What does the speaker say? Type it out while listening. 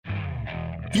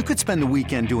You could spend the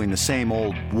weekend doing the same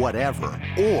old whatever,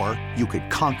 or you could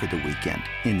conquer the weekend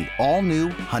in the all-new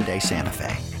Hyundai Santa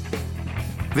Fe.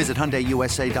 Visit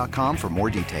HyundaiUSA.com for more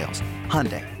details.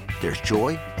 Hyundai, there's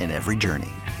joy in every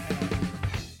journey.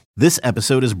 This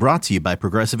episode is brought to you by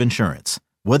Progressive Insurance.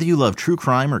 Whether you love true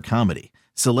crime or comedy,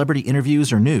 celebrity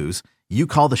interviews or news, you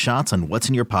call the shots on what's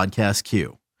in your podcast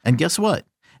queue. And guess what?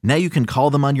 Now you can call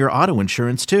them on your auto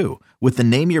insurance too with the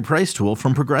Name Your Price tool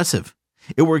from Progressive.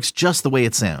 It works just the way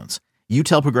it sounds. You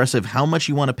tell Progressive how much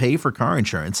you want to pay for car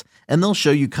insurance, and they'll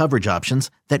show you coverage options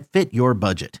that fit your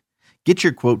budget. Get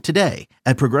your quote today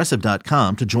at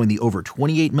Progressive.com to join the over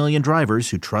 28 million drivers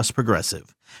who trust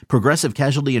Progressive. Progressive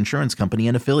Casualty Insurance Company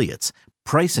and Affiliates.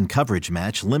 Price and coverage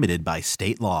match limited by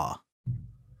state law.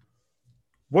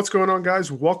 What's going on,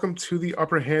 guys? Welcome to the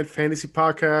Upper Hand Fantasy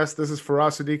Podcast. This is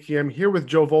Faraz Siddiqui. I'm here with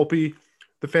Joe Volpe,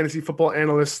 the fantasy football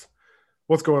analyst.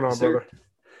 What's going on, brother?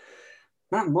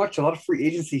 Not much. A lot of free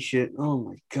agency shit. Oh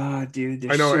my god, dude!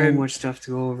 There's so much stuff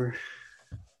to go over.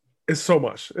 It's so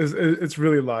much. It's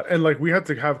really a lot. And like we had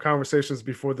to have conversations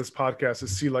before this podcast to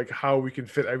see like how we can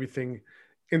fit everything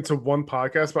into one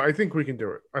podcast. But I think we can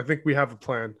do it. I think we have a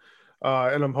plan,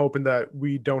 and I'm hoping that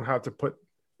we don't have to put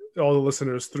all the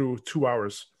listeners through 2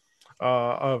 hours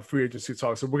of free agency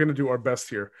talk. So we're gonna do our best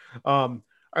here. And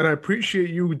I appreciate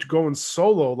you going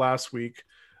solo last week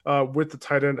with the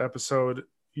tight end episode.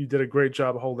 You did a great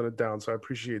job holding it down, so I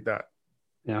appreciate that.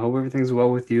 Yeah, I hope everything's well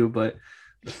with you. But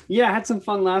yeah, I had some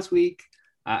fun last week.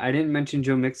 I didn't mention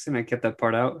Joe Mixon. I kept that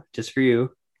part out just for you.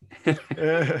 No,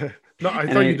 I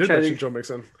thought you did mention Joe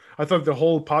Mixon. I thought the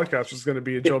whole podcast was going to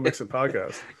be a Joe Mixon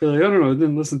podcast. You're like, I don't know. I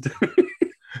didn't listen to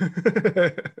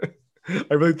it.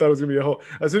 I really thought it was going to be a whole.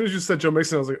 As soon as you said Joe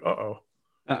Mixon, I was like, uh-oh.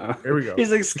 Here we go.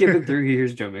 He's like skipping through.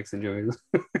 Here's Joe Mixon. Joe Mixon.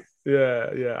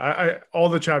 Yeah. I all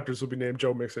the chapters will be named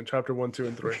Joe Mixon, chapter 1, 2,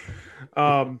 and 3.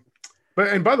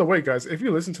 But by the way, guys, if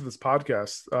you listen to this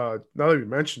podcast, now that we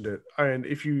mentioned it, and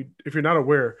if you're not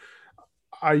aware,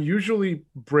 I usually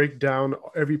break down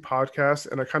every podcast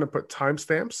and I kind of put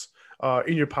timestamps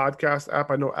in your podcast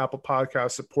app. I know Apple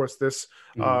Podcast supports this,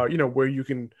 where you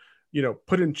can,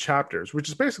 put in chapters, which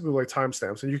is basically like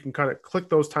timestamps, and you can kind of click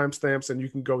those timestamps and you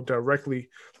can go directly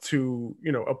to,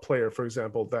 a player, for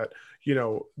example, that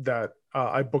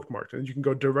I bookmarked, and you can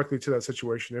go directly to that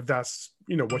situation if that's,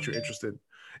 what you're interested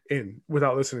in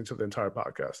without listening to the entire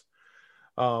podcast.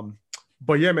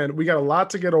 But yeah, man, we got a lot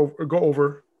to go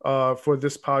over for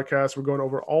this podcast. We're going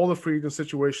over all the free agent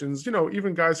situations,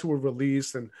 even guys who were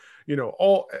released and,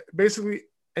 all basically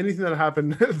anything that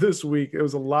happened this week. It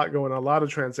was a lot going on, a lot of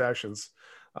transactions.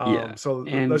 So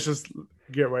let's just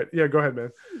get right. Yeah, go ahead,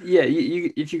 man. Yeah,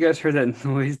 if you guys heard that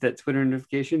noise, that Twitter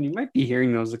notification, you might be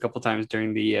hearing those a couple times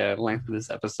during the length of this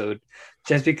episode,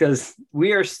 just because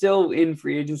we are still in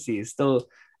free agency. Still,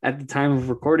 at the time of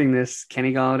recording this,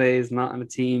 Kenny Golladay is not on a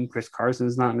team. Chris Carson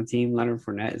is not on a team. Leonard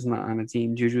Fournette is not on a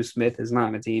team. Juju Smith is not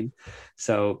on a team.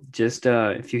 So just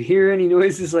if you hear any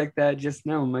noises like that, just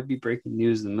know it might be breaking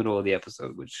news in the middle of the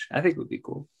episode, which I think would be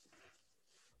cool.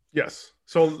 Yes.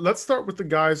 So let's start with the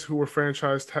guys who were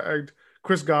franchise tagged: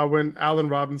 Chris Godwin, Allen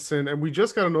Robinson, and we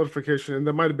just got a notification, and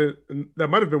that might have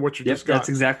been what you just got. That's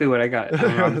exactly what I got.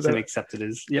 Allen Robinson accepted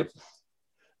his. Yep.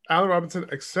 Allen Robinson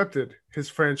accepted his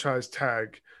franchise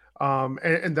tag.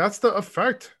 And that's the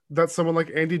effect that someone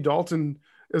like Andy Dalton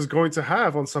is going to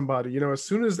have on somebody. As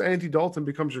soon as Andy Dalton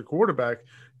becomes your quarterback,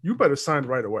 you better sign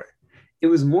right away. It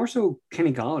was more so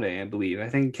Kenny Golladay, I believe. I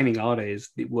think Kenny Golladay is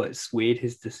what swayed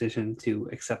his decision to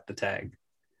accept the tag.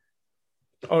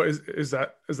 Oh, is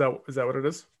that what it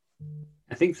is?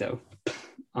 I think so.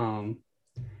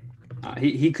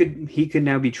 He could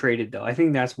now be traded, though. I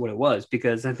think that's what it was,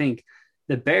 because I think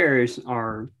the Bears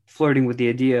are flirting with the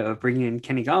idea of bringing in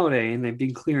Kenny Golladay, and they've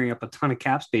been clearing up a ton of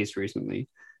cap space recently.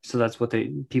 So that's what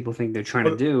people think they're trying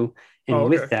to do. And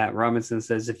with that, Robinson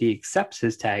says if he accepts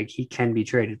his tag, he can be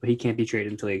traded, but he can't be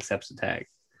traded until he accepts the tag.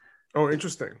 Oh,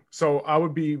 interesting. So I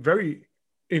would be very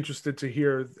interested to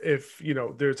hear if,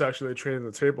 there's actually a trade on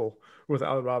the table with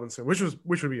Allen Robinson, which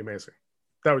would be amazing.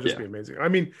 That would just be amazing. I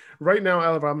mean, right now,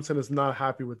 Allen Robinson is not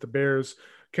happy with the Bears.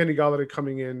 Kenny Golladay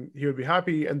coming in, he would be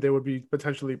happy, and they would be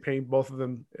potentially paying both of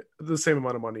them the same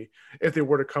amount of money if they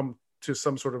were to come to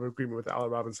some sort of agreement with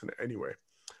Allen Robinson anyway.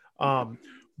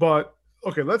 But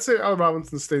okay, let's say Allen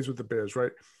Robinson stays with the Bears,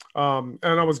 right? And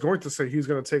I was going to say he's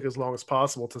going to take as long as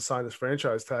possible to sign his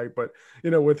franchise tag, but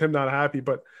with him not happy.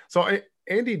 But so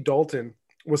Andy Dalton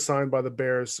was signed by the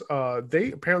Bears.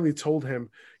 They apparently told him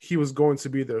he was going to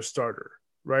be their starter,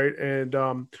 right? And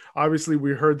obviously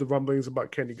we heard the rumblings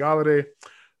about Kenny Golladay.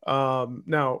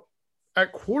 Now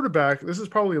at quarterback, this is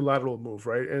probably a lateral move,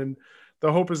 right? And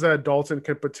The hope is that Dalton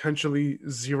can potentially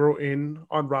zero in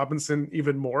on Robinson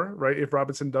even more, right? If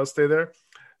Robinson does stay there.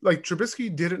 Like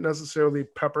Trubisky didn't necessarily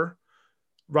pepper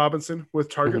Robinson with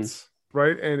targets,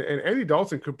 right? And Andy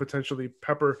Dalton could potentially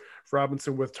pepper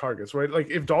Robinson with targets, right?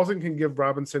 Like if Dalton can give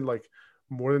Robinson like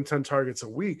more than 10 targets a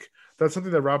week, that's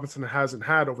something that Robinson hasn't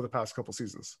had over the past couple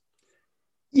seasons.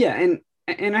 Yeah,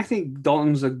 and I think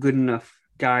Dalton's a good enough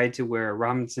guy to where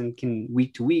Robinson can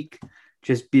week to week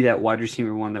just be that wide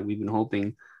receiver one that we've been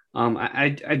hoping.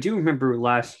 I do remember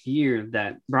last year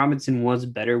that Robinson was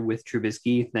better with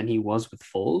Trubisky than he was with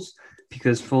Foles,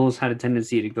 because Foles had a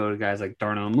tendency to go to guys like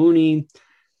Darnell Mooney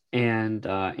and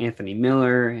Anthony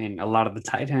Miller, and a lot of the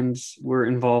tight ends were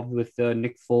involved with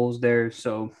Nick Foles there.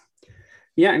 So,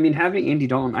 yeah, I mean, having Andy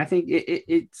Dalton, I think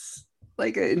it's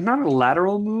like not a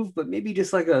lateral move, but maybe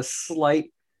just like a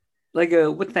slight, like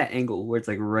what's that angle where it's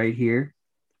like right here?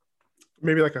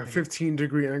 Maybe like a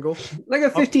 15-degree angle. Like a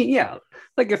 15, yeah,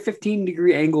 like a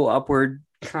 15-degree angle upward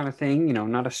kind of thing,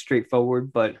 not a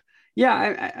straightforward, but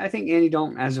yeah, I think Andy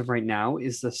Dalton as of right now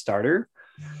is the starter,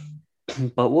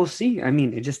 but we'll see. I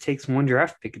mean, it just takes one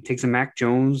draft pick. It takes a Mac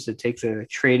Jones. It takes a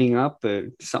trading up,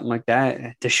 something like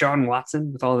that. Deshaun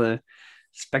Watson, with all the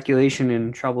speculation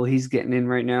and trouble he's getting in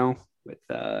right now with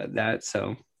that.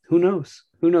 So who knows?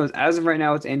 Who knows? As of right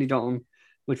now, it's Andy Dalton,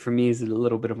 which for me is a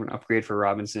little bit of an upgrade for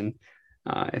Robinson.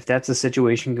 If that's a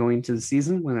situation going into the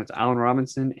season, when it's Allen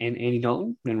Robinson and Andy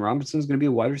Dalton, then Robinson's going to be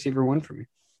a wide receiver one for me.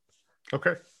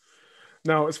 Okay.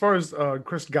 Now, as far as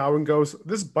Chris Godwin goes,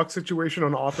 this Buck situation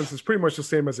on offense is pretty much the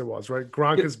same as it was, right?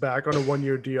 Gronk is back on a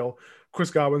one-year deal.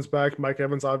 Chris Godwin's back. Mike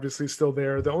Evans obviously still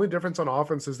there. The only difference on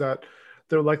offense is that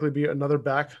there'll likely be another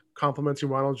back complimenting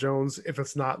Ronald Jones if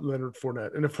it's not Leonard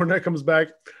Fournette. And if Fournette comes back,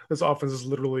 this offense is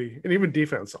literally, and even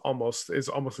defense is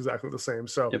almost exactly the same.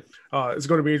 So it's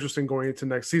going to be interesting going into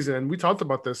next season. And we talked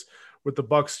about this with the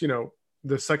Bucks,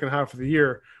 the second half of the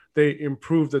year, they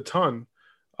improved a ton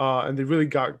and they really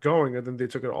got going, and then they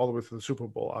took it all the way to the Super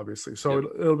Bowl, obviously. So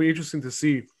it'll be interesting to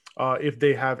see if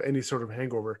they have any sort of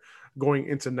hangover going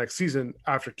into next season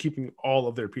after keeping all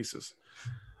of their pieces.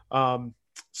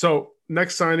 So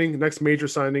next major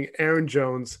signing, Aaron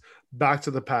Jones back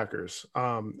to the Packers.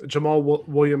 Jamal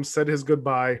Williams said his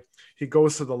goodbye. He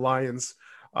goes to the Lions,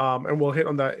 and we'll hit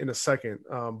on that in a second.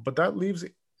 But that leaves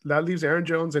Aaron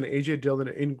Jones and AJ Dillon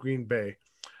in Green Bay.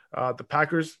 The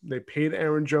Packers, they paid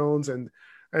Aaron Jones, and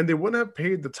they wouldn't have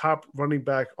paid the top running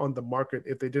back on the market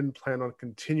if they didn't plan on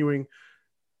continuing,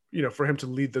 for him to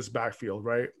lead this backfield,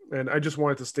 right? And I just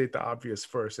wanted to state the obvious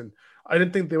first. And I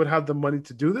didn't think they would have the money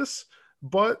to do this.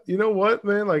 But you know what,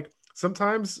 man? Like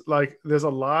sometimes, like there's a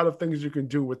lot of things you can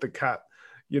do with the cat.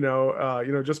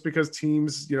 Just because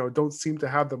teams, don't seem to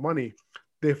have the money,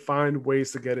 they find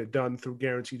ways to get it done through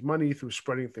guaranteed money, through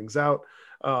spreading things out.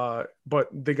 But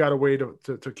they got a way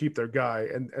to keep their guy,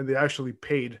 and they actually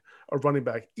paid a running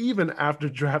back even after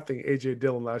drafting AJ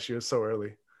Dillon last year so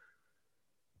early.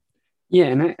 Yeah,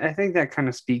 and I think that kind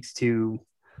of speaks to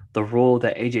the role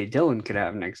that AJ Dillon could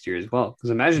have next year as well. Because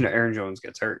imagine if Aaron Jones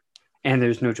gets hurt, and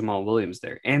there's no Jamal Williams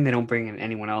there, and they don't bring in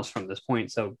anyone else from this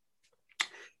point. So,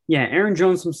 yeah, Aaron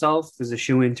Jones himself is a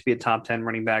shoo-in to be a top 10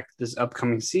 running back this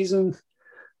upcoming season.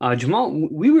 Jamal,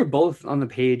 we were both on the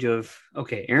page of,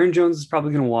 okay, Aaron Jones is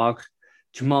probably going to walk.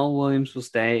 Jamal Williams will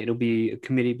stay. It'll be a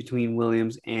committee between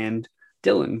Williams and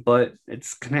Dillon, but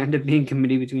it's going to end up being a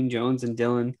committee between Jones and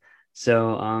Dillon.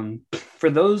 So for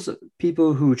those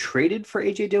people who traded for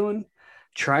AJ Dillon,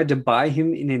 tried to buy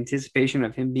him in anticipation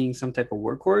of him being some type of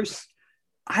workhorse,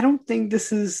 I don't think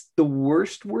this is the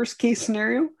worst case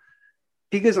scenario,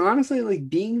 because honestly, like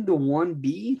being the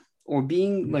 1B or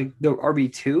being like the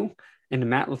RB2 in the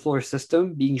Matt LaFleur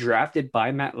system, being drafted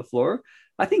by Matt LaFleur,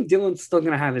 I think Dillon's still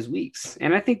going to have his weeks.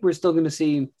 And I think we're still going to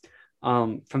see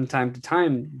from time to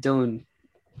time, Dillon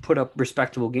put up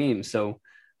respectable games. So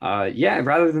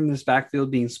rather than this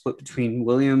backfield being split between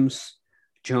Williams,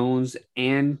 Jones,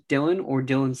 and Dillon, or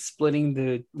Dillon splitting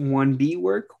the 1B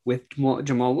work with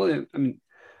Jamal Williams, I'm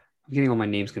getting all my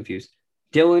names confused.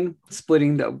 Dillon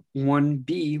splitting the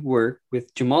 1B work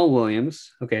with Jamal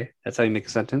Williams. Okay, that's how you make a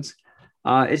sentence.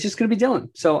 It's just going to be Dillon.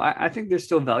 So I think there's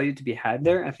still value to be had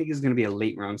there. I think he's going to be a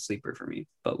late round sleeper for me,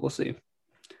 but we'll see.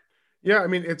 Yeah, I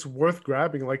mean, it's worth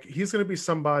grabbing. Like, he's going to be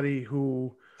somebody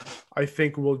who I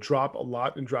think will drop a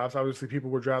lot in drafts. Obviously,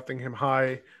 people were drafting him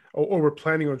high or were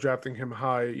planning on drafting him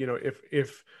high,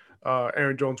 if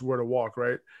Aaron Jones were to walk,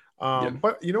 right?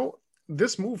 But,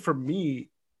 this move for me,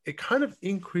 it kind of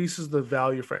increases the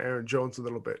value for Aaron Jones a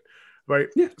little bit, right?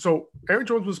 Yeah. So Aaron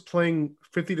Jones was playing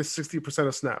 50 to 60%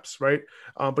 of snaps, right?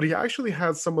 But he actually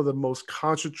had some of the most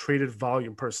concentrated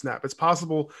volume per snap. It's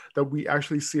possible that we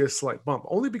actually see a slight bump,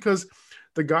 only because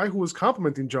the guy who was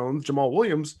complimenting Jones, Jamal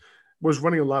Williams, was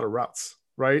running a lot of routes,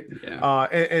 right? Yeah.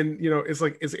 And it's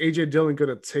like, is AJ Dillon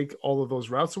going to take all of those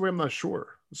routes away? I'm not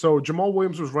sure. So Jamal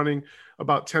Williams was running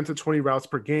about 10 to 20 routes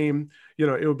per game.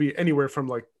 It would be anywhere from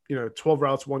like, 12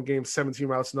 routes one game, 17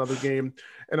 routes another game.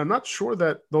 And I'm not sure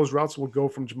that those routes will go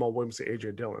from Jamal Williams to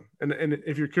AJ Dillon. And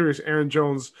if you're curious, Aaron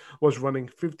Jones was running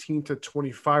 15 to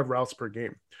 25 routes per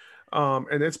game.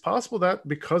 And it's possible that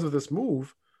because of this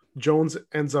move, Jones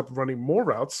ends up running more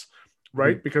routes,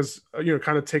 right? Mm-hmm. Because,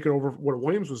 kind of taking over what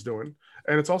Williams was doing.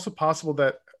 And it's also possible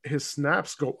that his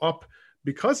snaps go up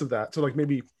because of that. So like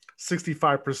maybe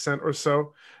 65% or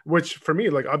so, which for me,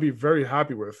 like I'll be very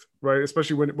happy with, right?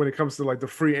 Especially when it comes to like the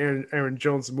free Aaron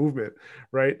Jones movement,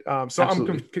 right? So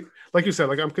Absolutely. Like you said,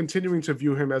 like I'm continuing to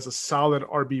view him as a solid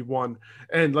RB1,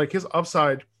 and like his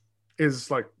upside is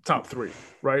like top 3,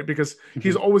 right? Because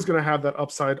he's always going to have that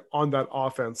upside on that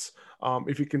offense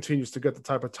if he continues to get the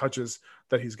type of touches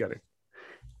that he's getting.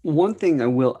 One thing I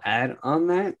will add on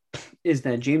that is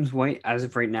that James White, as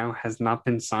of right now, has not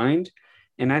been signed.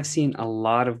 And I've seen a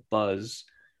lot of buzz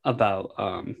about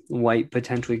White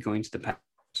potentially going to the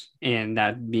Packers, and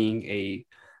that being a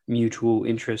mutual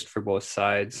interest for both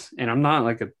sides. And I'm not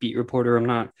like a beat reporter. I'm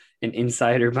not an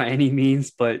insider by any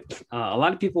means, but a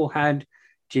lot of people had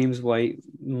James White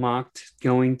mocked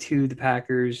going to the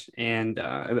Packers. And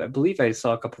I believe I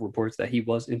saw a couple reports that he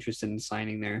was interested in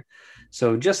signing there.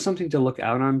 So just something to look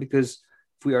out on, because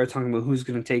if we are talking about who's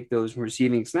going to take those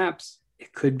receiving snaps,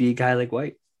 it could be a guy like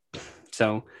White.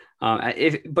 So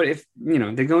if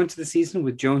they go into the season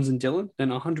with Jones and Dillon, then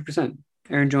 100%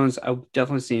 Aaron Jones, I'll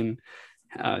definitely see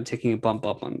him taking a bump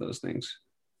up on those things.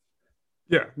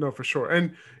 Yeah, no, for sure.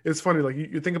 And it's funny, like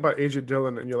you think about AJ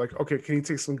Dillon and you're like, okay, can he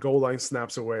take some goal line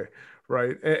snaps away?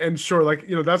 Right. And sure, like,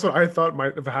 that's what I thought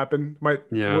might have happened, might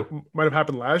have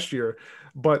happened last year.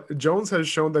 But Jones has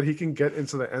shown that he can get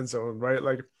into the end zone, right?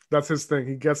 Like that's his thing.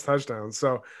 He gets touchdowns.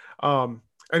 So,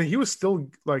 and he was still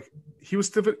like,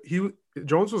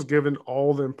 Jones was given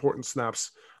all the important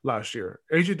snaps last year.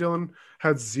 AJ Dillon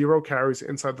had 0 carries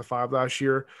inside the 5 last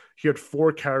year. He had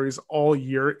 4 carries all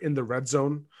year in the red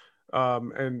zone.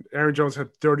 And Aaron Jones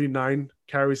had 39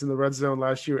 carries in the red zone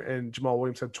last year, and Jamal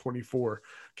Williams had 24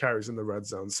 carries in the red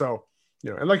zone. So,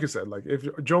 and like you said, like if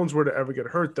Jones were to ever get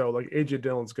hurt though, like AJ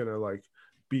Dillon's going to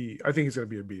I think he's going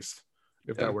to be a beast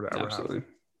if that were to ever happen.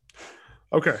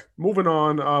 Okay, moving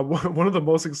on. One of the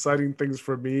most exciting things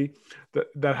for me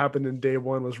that happened in day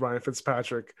one was Ryan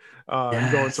Fitzpatrick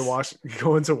going to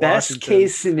Washington. Best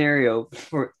case scenario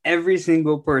for every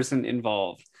single person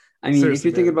involved. I mean, if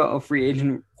you think about a free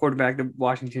agent quarterback the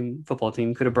Washington football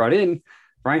team could have brought in,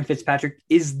 Ryan Fitzpatrick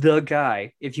is the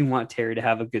guy if you want Terry to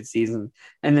have a good season.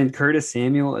 And then Curtis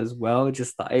Samuel as well,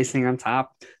 just the icing on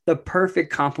top. The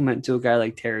perfect complement to a guy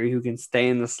like Terry who can stay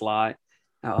in the slot.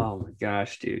 Oh my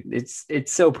gosh, dude.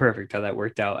 It's so perfect how that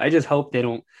worked out. I just hope they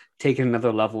don't take it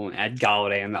another level and add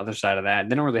Galladay on the other side of that.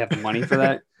 They don't really have the money for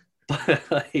that. But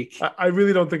I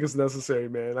really don't think it's necessary,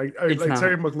 man.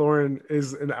 Terry McLaurin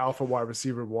is an alpha wide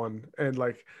receiver 1, and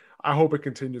I hope it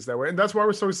continues that way. And that's why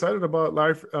we're so excited about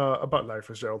Larry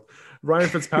Fitzgerald, Ryan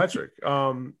Fitzpatrick.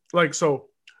 So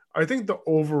I think the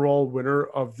overall winner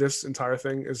of this entire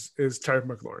thing is Terry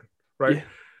McLaurin, right?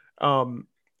 Yeah.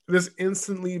 This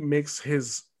instantly makes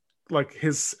his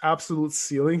absolute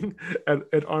ceiling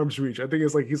at arm's reach. I think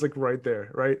he's right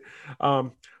there, right?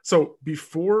 So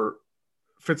before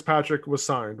Fitzpatrick was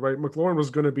signed, right, McLaurin was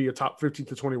going to be a top 15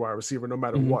 to 20 wide receiver no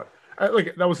matter what.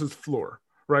 That was his floor,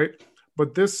 right?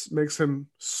 But this makes him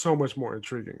so much more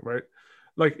intriguing, right?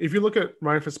 Like if you look at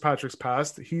Ryan Fitzpatrick's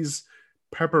past, he's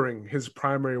peppering his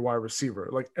primary wide receiver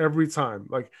every time.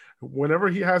 Whenever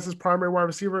he has his primary wide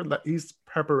receiver, he's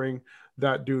peppering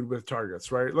that dude with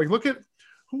targets, right? Look at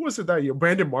who was it that year?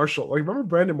 Brandon Marshall. Remember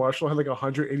Brandon Marshall had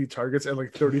 180 targets at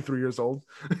 33 years old,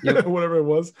 whatever it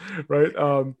was, right?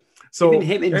 So even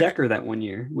him and Decker that one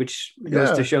year, which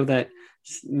goes to show that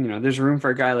there's room for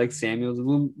a guy like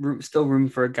Samuel, still room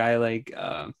for a guy like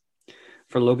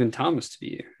for Logan Thomas to be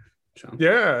here. So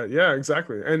yeah,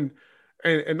 exactly. And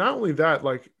not only that,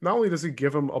 not only does he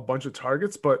give them a bunch of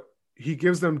targets, but he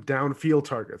gives them downfield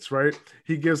targets, right?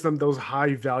 He gives them those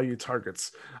high value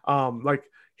targets.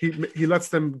 He lets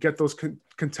them get those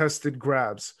contested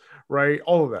grabs, right?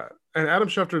 All of that. And Adam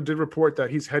Schefter did report that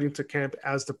he's heading to camp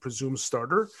as the presumed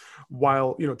starter,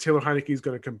 while Taylor Heinicke is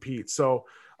going to compete. So,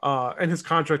 and his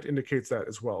contract indicates that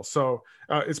as well. So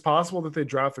it's possible that they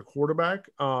draft a quarterback,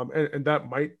 and that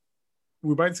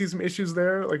we might see some issues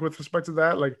there, with respect to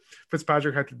that.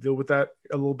 Fitzpatrick had to deal with that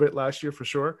a little bit last year for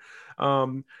sure.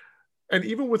 And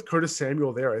even with Curtis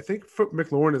Samuel there, I think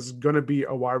McLaurin is going to be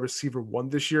a wide receiver 1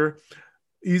 this year.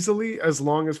 easily, as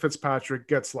long as Fitzpatrick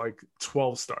gets like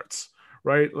 12 starts,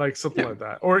 right? Like something like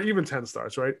that, or even 10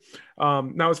 starts, right?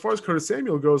 Now, as far as Curtis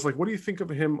Samuel goes, like, what do you think of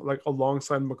him like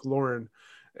alongside McLaurin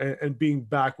and being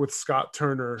back with Scott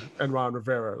Turner and Ron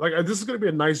Rivera? Like, this is going to be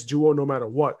a nice duo no matter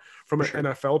what from an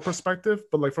NFL perspective,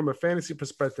 but like from a fantasy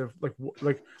perspective, what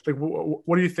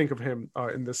do you think of him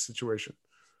in this situation?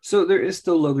 So there is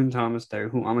still Logan Thomas there,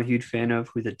 who I'm a huge fan of,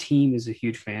 who the team is a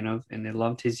huge fan of, and they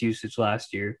loved his usage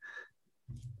last year.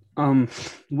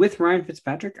 With Ryan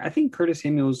Fitzpatrick, I think Curtis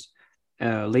Samuel's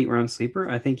late round sleeper.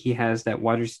 I think he has that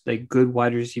good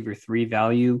wide receiver 3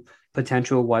 value,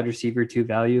 potential wide receiver 2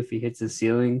 value if he hits the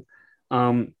ceiling.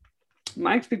 My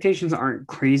expectations aren't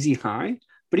crazy high,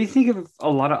 but you think of a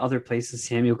lot of other places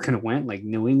Samuel could have went, like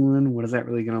New England. What is that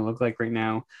really going to look like right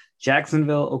now?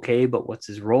 Jacksonville, okay, but what's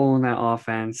his role in that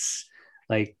offense?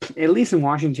 Like, at least in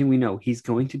Washington, we know he's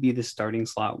going to be the starting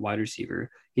slot wide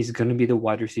receiver. He's going to be the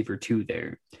wide receiver 2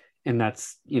 there. And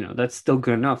that's still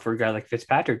good enough for a guy like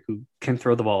Fitzpatrick, who can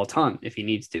throw the ball a ton if he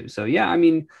needs to. So, yeah, I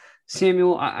mean,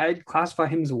 Samuel, I'd classify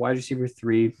him as a wide receiver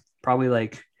 3, probably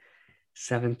like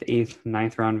 7th, 8th,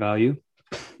 9th round value.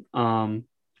 I'm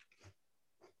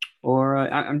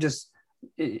just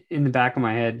in the back of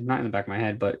my head, not in the back of my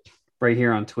head, but right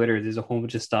here on Twitter, there's a whole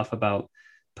bunch of stuff about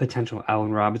potential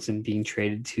Allen Robinson being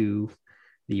traded to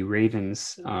the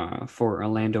Ravens for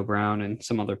Orlando Brown and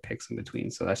some other picks in between.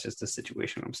 So that's just the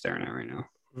situation I'm staring at right now.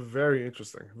 Very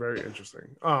interesting. Very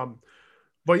interesting.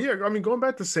 But yeah, I mean, going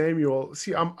back to Samuel,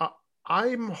 see,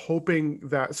 I'm hoping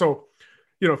that, so,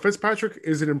 Fitzpatrick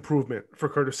is an improvement for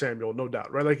Curtis Samuel, no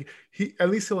doubt, right? Like at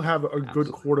least he'll have a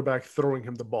good quarterback throwing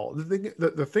him the ball.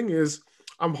 The thing is,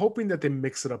 I'm hoping that they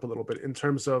mix it up a little bit in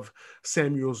terms of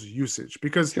Samuel's usage,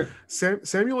 because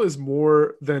Samuel is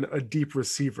more than a deep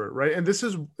receiver, right? And this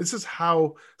is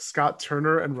how Scott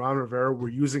Turner and Ron Rivera were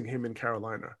using him in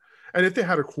Carolina. And if they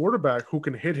had a quarterback who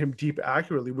can hit him deep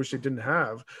accurately, which they didn't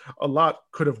have, a lot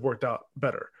could have worked out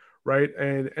better, right?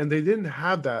 And they didn't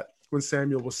have that when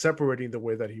Samuel was separating the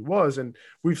way that he was, and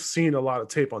we've seen a lot of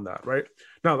tape on that, right?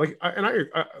 Now,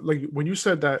 like when you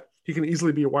said that he can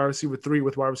easily be a wide receiver 3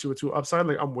 with wide receiver 2 upside,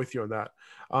 like I'm with you on that.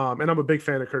 And I'm a big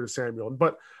fan of Curtis Samuel,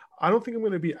 but I don't think I'm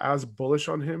going to be as bullish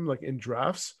on him like in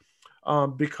drafts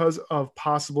because of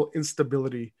possible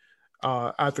instability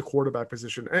at the quarterback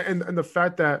position and the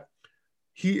fact that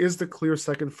he is the clear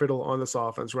second fiddle on this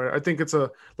offense, right? I think it's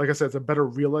like I said, it's a better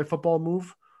real life football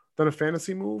move than a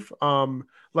fantasy move.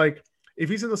 Like if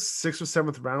he's in the 6th or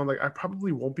 7th round, like I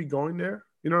probably won't be going there.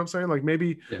 You know what I'm saying? Like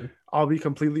maybe I'll be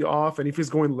completely off. And if he's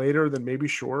going later, then maybe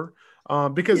sure.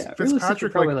 Because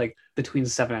Fitzpatrick probably like between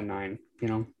 7 and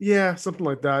 9, Yeah, something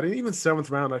like that. And even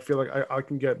 7th round, I feel like I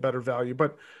can get better value.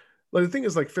 But like the thing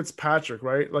is, like Fitzpatrick,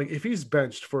 right? Like if he's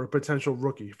benched for a potential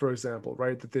rookie, for example,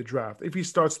 right, that they draft, if he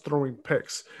starts throwing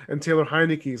picks and Taylor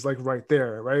Heineke's like right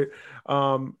there, right,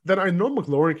 then I know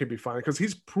McLaurin can be fine because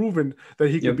he's proven that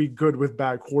he can be good with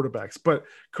bad quarterbacks. But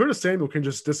Curtis Samuel can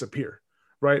just disappear,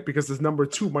 right? Because his number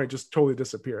 2 might just totally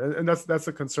disappear, and that's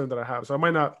a concern that I have. So I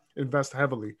might not invest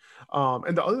heavily.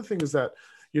 And the other thing is that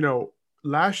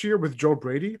last year with Joe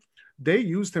Brady, they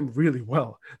used him really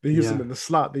well. They used him in the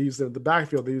slot. They used him in the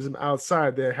backfield. They used him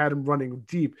outside. They had him running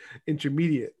deep,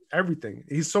 intermediate, everything.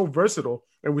 He's so versatile.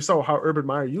 And we saw how Urban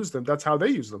Meyer used him. That's how they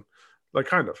used him, like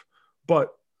kind of.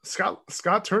 But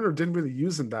Scott Turner didn't really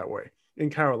use him that way in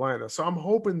Carolina. So I'm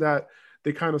hoping that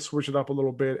they kind of switch it up a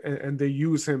little bit and they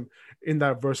use him in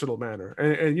that versatile manner.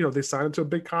 And they signed him to a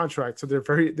big contract. So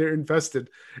they're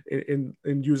invested in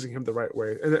using him the right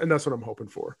way. And that's what I'm hoping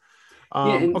for.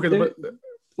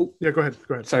 Yeah, go ahead.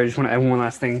 Sorry, I just want to add one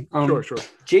last thing. Sure.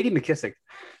 J.D. McKissic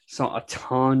saw a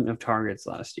ton of targets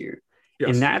last year. Yes.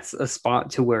 And that's a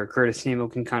spot to where Curtis Samuel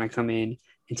can kind of come in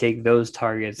and take those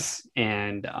targets.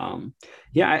 And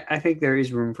I think there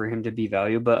is room for him to be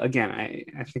valuable. But again,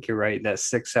 I think you're right. That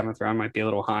 6th, 7th round might be a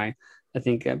little high. I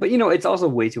think, but it's also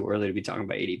way too early to be talking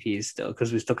about ADPs still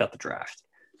because we still got the draft.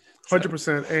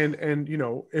 100%. And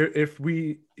if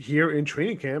we hear in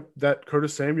training camp that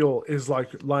Curtis Samuel is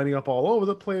like lining up all over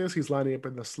the place, he's lining up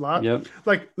in the slot. Yep.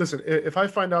 Like, listen, if I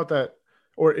find out that,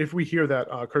 or if we hear that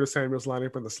Curtis Samuel's lining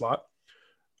up in the slot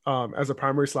as a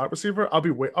primary slot receiver, I'll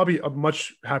be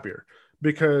much happier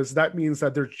because that means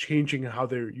that they're changing how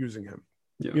they're using him.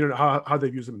 Yeah. How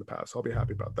they've used him in the past. I'll be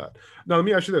happy about that. Now, let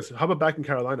me ask you this. How about back in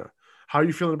Carolina? How are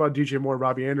you feeling about DJ Moore,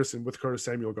 Robbie Anderson with Curtis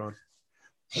Samuel gone?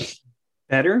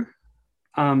 Better.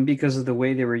 Because of the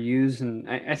way they were used. And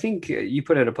I think you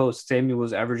put out a post, Samuel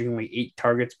was averaging like 8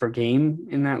 targets per game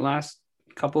in that last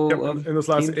couple of in those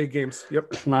last 8 games.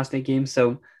 Yep. Last 8 games.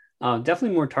 So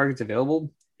definitely more targets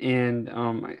available. and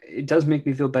it does make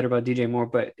me feel better about DJ Moore,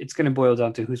 but it's going to boil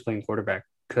down to who's playing quarterback,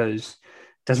 because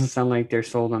it doesn't sound like they're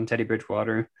sold on Teddy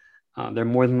Bridgewater. They're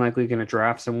more than likely going to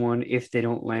draft someone if they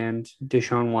don't land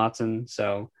Deshaun Watson.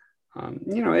 So,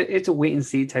 it's a wait and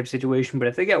see type situation. But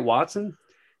if they get Watson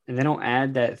and they don't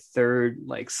add that third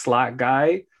like slot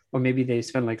guy, or maybe they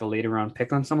spend like a later round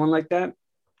pick on someone like that,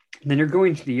 then you're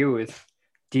going to the year with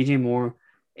DJ Moore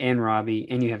and Robbie,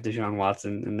 and you have Deshaun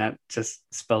Watson, and that just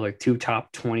spells like 2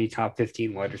 top 20, top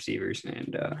 15 wide receivers.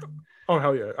 And oh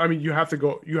hell yeah! I mean, you have to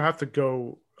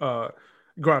go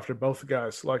after both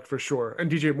guys, like for sure.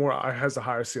 And DJ Moore has a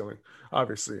higher ceiling,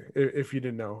 obviously, if you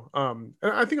didn't know. And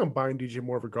I think I'm buying DJ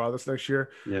Moore regardless next year.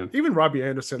 Yeah. Even Robbie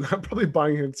Anderson, I'm probably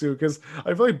buying him too, because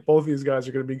I feel like both these guys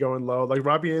are going to be going low. Like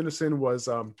Robbie Anderson was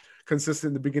consistent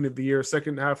in the beginning of the year.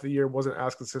 Second half of the year wasn't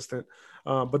as consistent,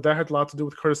 but that had a lot to do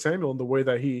with Curtis Samuel and the way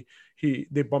that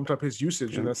they bumped up his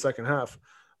usage in that second half.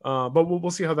 But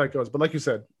we'll see how that goes. But like you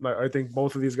said, I think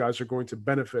both of these guys are going to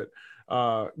benefit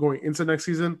going into next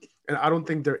season, and I don't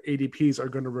think their ADPs are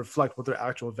going to reflect what their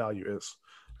actual value is.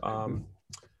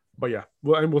 But yeah,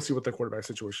 we'll see what the quarterback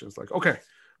situation is like. Okay,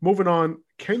 moving on.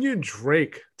 Kenyon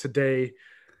Drake today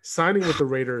signing with the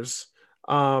Raiders.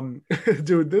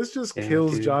 Dude, this just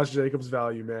kills Josh Jacobs'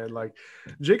 value, man. Like,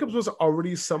 Jacobs was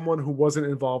already someone who wasn't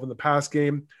involved in the pass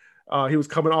game. He was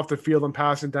coming off the field and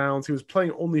passing downs. He was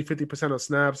playing only 50% of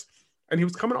snaps, and he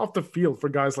was coming off the field for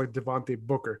guys like Devontae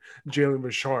Booker, Jalen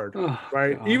Richard,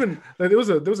 right? God. Even like, there was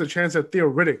a chance that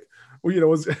Theo Riddick,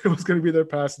 was going to be their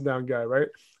passing down guy, right?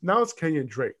 Now it's Kenyon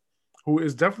Drake, who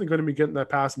is definitely going to be getting that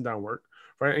passing down work,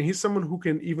 right? And he's someone who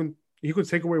could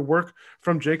take away work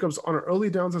from Jacobs on early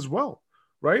downs as well,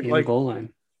 right? Like goal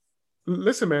line.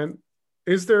 Listen, man,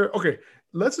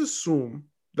 let's assume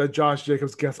that Josh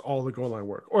Jacobs gets all the goal line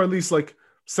work, or at least like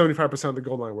 75% of the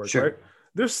goal line work, sure, right?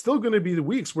 There's still going to be the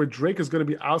weeks where Drake is going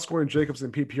to be outscoring Jacobs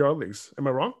in PPR leagues. Am I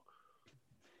wrong?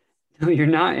 No, you're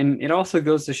not. And it also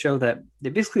goes to show that they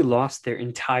basically lost their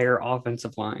entire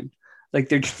offensive line. Like,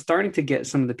 they're starting to get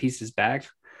some of the pieces back,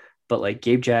 but like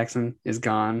Gabe Jackson is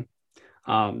gone.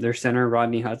 Their center,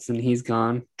 Rodney Hudson, he's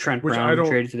gone. Trent Brown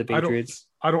traded to the Patriots.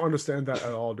 I don't understand that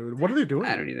at all, dude. What are they doing?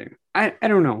 I don't either. I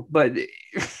don't know, but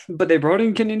they brought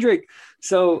in Kenyon Drake.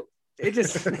 So it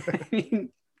just, I mean,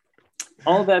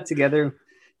 all that together,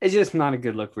 it's just not a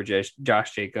good look for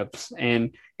Josh Jacobs.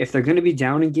 And if they're going to be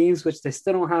down in games, which they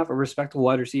still don't have a respectable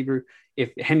wide receiver,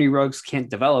 if Henry Ruggs can't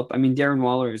develop, I mean, Darren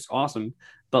Waller is awesome,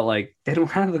 but like they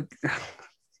don't have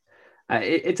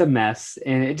it's a mess,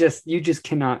 and you just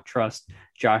cannot trust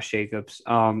Josh Jacobs.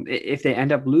 If they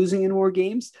end up losing in more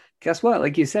games, guess what?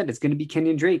 Like you said, it's going to be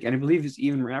Kenyon Drake, and I believe it's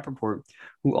even Rappaport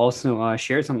who also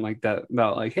shared something like that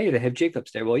about like, hey, they have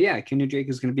Jacobs there. Well, yeah, Kenyon Drake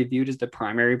is going to be viewed as the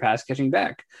primary pass catching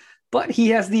back, but he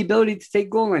has the ability to take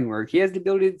goal line work. He has the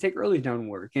ability to take early down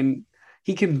work, and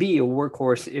he can be a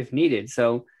workhorse if needed.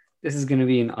 So this is going to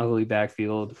be an ugly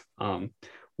backfield.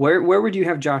 Where would you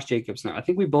have Josh Jacobs now? I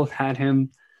think we both had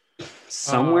him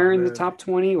somewhere in the top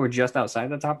 20 or just outside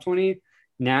the top 20.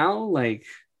 Now, like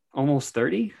almost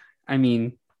 30. I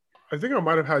mean, I think I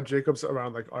might have had Jacobs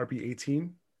around like RB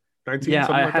 18, 19. Yeah,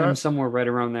 I had him somewhere right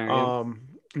around there.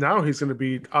 Now he's going to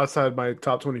be outside my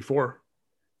top 24.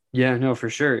 Yeah, no, for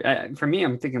sure. For me,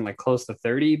 I'm thinking like close to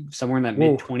 30, somewhere in that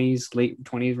mid 20s, late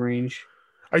 20s range.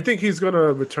 I think he's going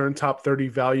to return top 30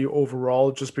 value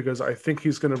overall, just because I think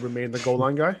he's going to remain the goal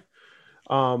line guy.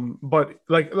 But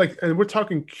and we're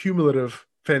talking cumulative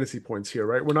fantasy points here,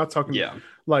 right? We're not talking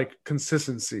like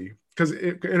consistency, because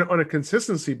on a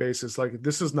consistency basis, like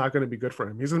this is not going to be good for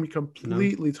him. He's going to be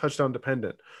completely touchdown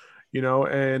dependent,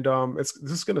 and this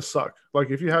is going to suck. Like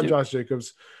if you have Josh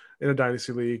Jacobs in a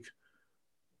dynasty league,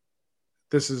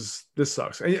 this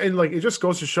sucks. And like, it just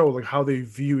goes to show like how they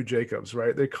view Jacobs,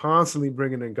 right? They're constantly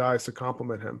bringing in guys to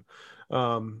complement him.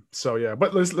 So yeah,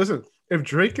 but listen, if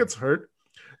Drake gets hurt,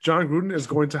 John Gruden is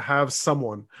going to have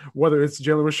someone, whether it's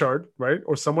Jalen Richard, right,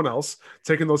 or someone else,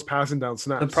 taking those passing down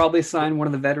snaps. They'll probably sign one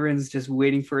of the veterans just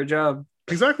waiting for a job.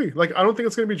 Exactly. Like, I don't think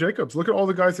it's going to be Jacobs. Look at all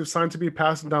the guys who've signed to be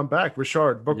passing down back.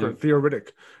 Richard, Booker, Theo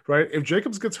Riddick, right? If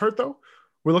Jacobs gets hurt, though,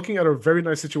 we're looking at a very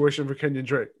nice situation for Kenyon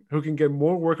Drake, who can get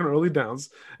more work on early downs.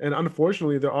 And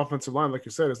unfortunately, their offensive line, like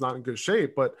you said, is not in good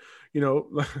shape. But,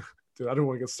 dude, I don't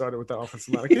want to get started with that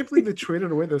offensive line. I can't believe they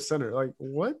traded away their center. Like,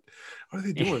 what are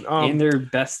they doing? And their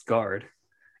best guard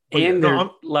and their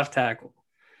left tackle.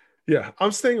 Yeah,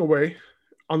 I'm staying away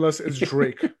unless it's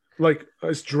Drake. Like,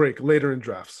 it's Drake later in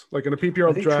drafts. Like in a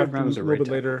PPR draft, a little bit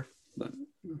later. But...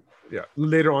 yeah,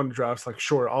 later on in drafts, like,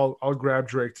 sure, I'll grab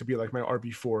Drake to be like my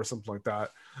RB4 or something like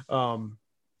that.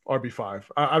 RB5.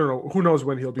 I don't know. Who knows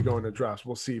when he'll be going to drafts?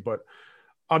 We'll see. But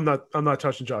I'm not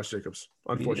touching Josh Jacobs,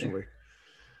 unfortunately.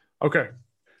 Okay.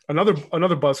 Another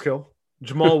buzzkill.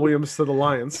 Jamal Williams to the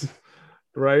Lions.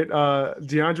 Right.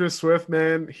 DeAndre Swift,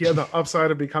 man, he had the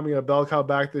upside of becoming a bell cow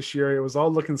back this year. It was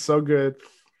all looking so good.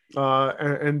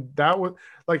 And that was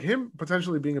like him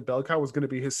potentially being a bell cow was going to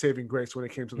be his saving grace when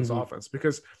it came to this offense,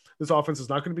 because this offense is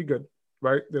not going to be good.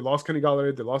 Right. They lost Kenny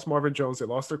Golladay. They lost Marvin Jones. They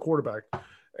lost their quarterback,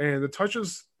 and the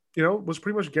touches, was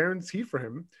pretty much guaranteed for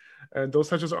him. And those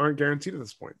touches aren't guaranteed at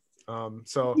this point.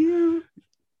 Yeah.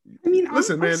 I mean,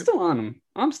 listen, I'm still on him.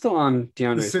 I'm still on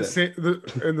DeAndre Swift.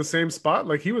 In the same spot.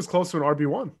 Like he was close to an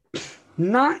RB1.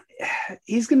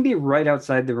 He's going to be right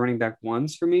outside the running back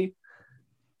ones for me.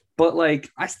 But like,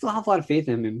 I still have a lot of faith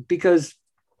in him because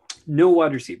no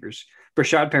wide receivers.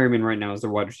 Brashad Perryman right now is the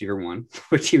wide receiver one,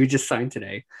 which he would just sign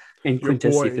today. And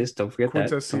Quintez Cephas, don't forget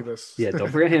that. Cephas.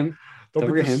 Don't forget him. Don't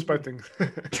forget him.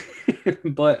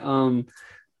 But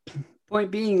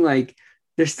point being, like,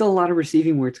 there's still a lot of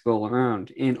receiving work to go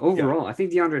around. And overall, I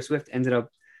think DeAndre Swift ended up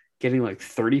getting like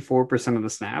 34% of the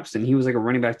snaps, and he was like a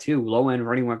running back 2, low end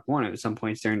running back 1 at some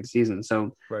points during the season.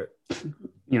 So, right.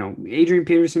 Adrian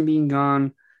Peterson being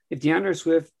gone, if DeAndre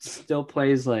Swift still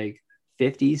plays like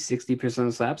 50, 60%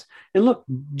 of snaps, and look,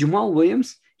 Jamal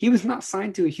Williams, he was not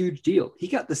signed to a huge deal. He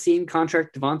got the same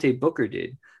contract Devontae Booker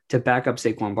did to back up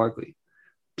Saquon Barkley.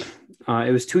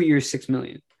 It was 2 years, $6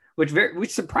 million.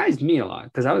 Which surprised me a lot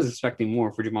because I was expecting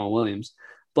more for Jamal Williams,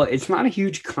 but it's not a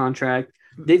huge contract.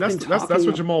 That's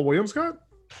what Jamal Williams got.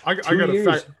 I got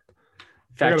to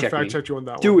fact check you on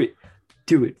that. Do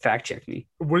it. Fact check me.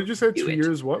 What did you say? 2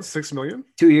 years? What? $6 million?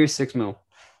 2 years, $6 million.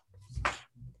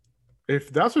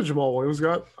 If that's what Jamal Williams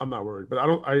got, I'm not worried. But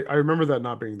I remember that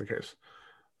not being the case.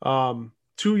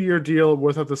 2-year deal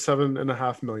worth up to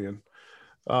 $7.5 million.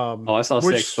 I saw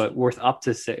 6, but worth up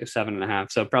to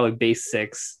 7.5. So probably base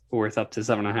 6, worth up to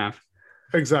 7.5.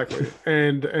 Exactly.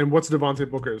 And what's Devontae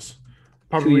Booker's?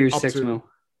 Probably 2 years, $6 million.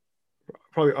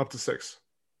 Probably up to 6.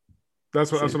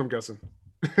 That's what I'm guessing.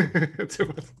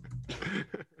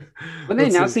 When they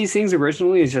announced these things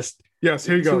originally, it's just yes.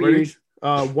 Here you go. Ready?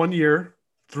 1 year,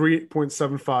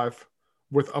 3.75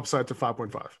 with upside to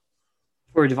 5.5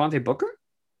 for Devontae Booker.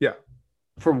 Yeah.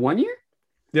 For 1 year.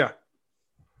 Yeah.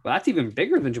 Well, that's even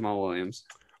bigger than Jamal Williams.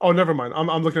 Oh, never mind.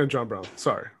 I'm looking at John Brown.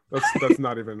 Sorry, that's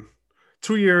not even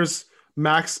 2 years,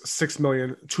 max $6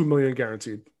 million, $2 million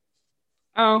guaranteed.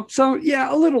 Oh, so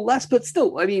yeah, a little less, but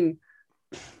still, I mean,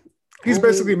 he's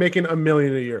basically making $1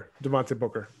 million a year, Devontae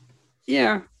Booker.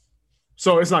 Yeah.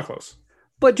 So it's not close.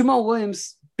 But Jamal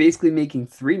Williams basically making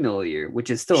 $3 million a year, which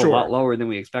is still a lot lower than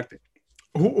we expected.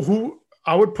 Who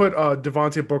I would put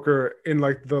Devontae Booker in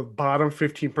like the bottom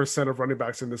 15% of running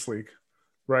backs in this league.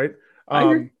 Right.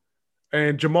 And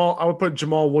Jamal, I would put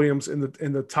Jamal Williams in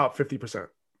the top 50%.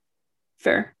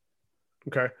 Fair.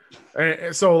 Okay.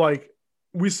 And so like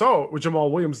we saw it with Jamal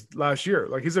Williams last year,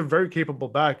 like he's a very capable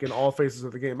back in all phases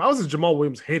of the game. I was a Jamal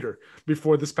Williams hater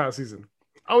before this past season.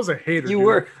 I was a hater.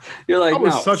 You're like, I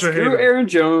was such a hater. Aaron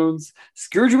Jones,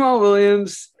 screw Jamal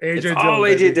Williams,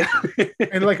 AJ Dillon.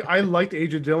 And like, I liked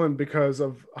AJ Dillon because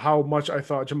of how much I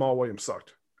thought Jamal Williams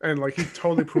sucked. And like he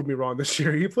totally proved me wrong this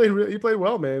year. He played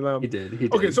well, man. He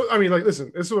did. Okay, so I mean, like,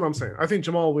 listen, this is what I'm saying. I think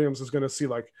Jamal Williams is going to see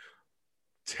like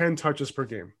 10 touches per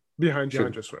game behind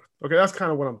DeAndre Swift. Okay, that's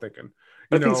kind of what I'm thinking.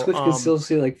 I think Swift could still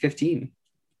see like 15.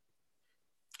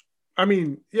 I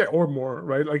mean, yeah, or more,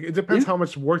 right? Like it depends how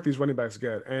much work these running backs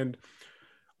get, and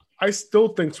I still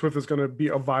think Swift is going to be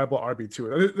a viable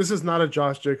RB2. This is not a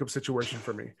Josh Jacobs situation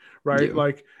for me, right? Yeah.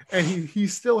 Like, and he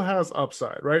still has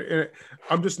upside, right? And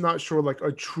I'm just not sure like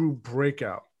a true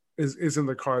breakout is in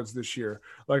the cards this year,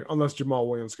 like unless Jamal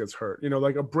Williams gets hurt,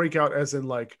 like a breakout as in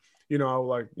like,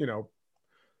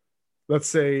 let's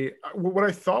say what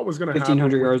I thought was going to happen.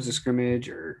 1,500 yards of scrimmage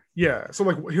or. Yeah. So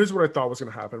like, here's what I thought was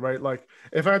going to happen, right? Like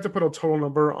if I had to put a total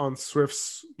number on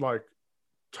Swift's like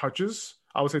touches,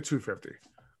 I would say 250.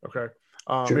 Okay.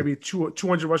 Maybe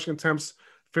 200 rushing attempts,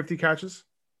 50 catches,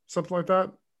 something like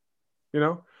that,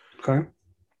 Okay.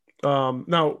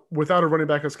 Now without a running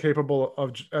back as capable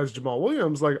as Jamal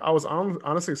Williams, like I was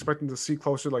honestly expecting to see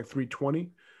closer to like 320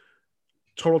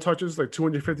 total touches, like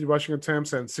 250 rushing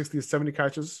attempts and 60 to 70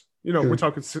 catches. We're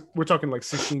talking like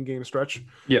 16 game stretch.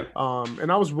 Yeah.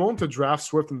 And I was willing to draft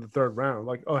Swift in the 3rd round,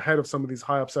 like ahead of some of these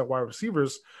high upset wide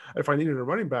receivers if I needed a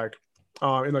running back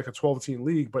in like a 12-team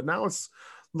league. But now it's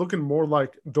looking more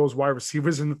like those wide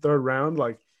receivers in the 3rd round.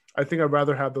 Like I think I'd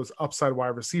rather have those upside wide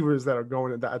receivers that are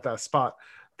going at that spot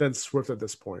than Swift at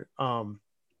this point.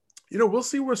 We'll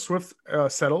see where Swift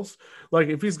settles. Like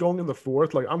if he's going in the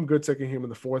 4th, like I'm good taking him in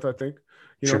the 4th, I think,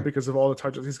 you know, because of all the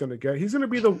touches he's going to get. He's going to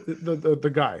be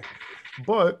the guy.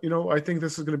 But, you know, I think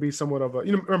this is going to be somewhat of a,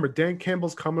 you know, remember, Dan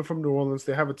Campbell's coming from New Orleans.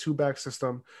 They have a 2-back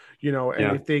system, you know,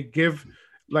 and if they give,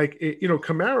 like, you know,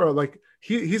 Kamara, like,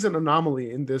 he's an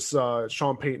anomaly in this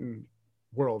Sean Payton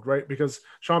world, right? Because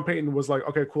Sean Payton was like,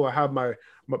 okay, cool, I have my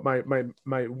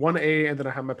 1A, and then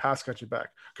I have my pass catching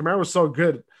back. Kamara was so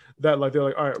good that, like, they're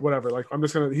like, all right, whatever, like, I'm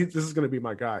just going to, this is going to be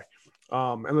my guy.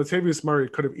 And Latavius Murray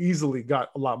could have easily got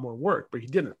a lot more work, but he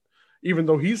didn't, even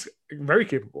though he's very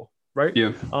capable. Right.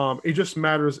 Yeah. It just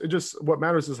matters. What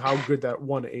matters is how good that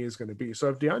 1A is going to be. So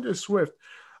if DeAndre Swift,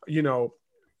 you know,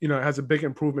 has a big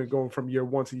improvement going from year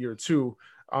 1 to year 2,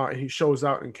 and he shows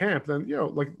out in camp, then, you know,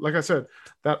 like I said,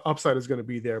 that upside is going to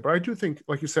be there. But I do think,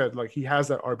 like you said, like, he has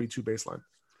that RB2 baseline.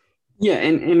 Yeah,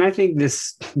 and I think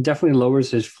this definitely lowers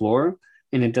his floor,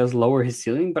 and it does lower his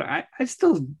ceiling. But I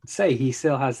still say he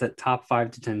still has that top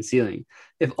 5 to 10 ceiling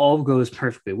if all goes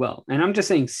perfectly well. And I'm just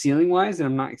saying ceiling wise, and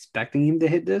I'm not expecting him to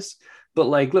hit this. But,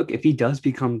 like, look, if he does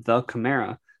become the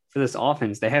Kamara for this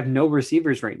offense, they have no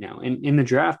receivers right now. And in the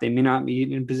draft, they may not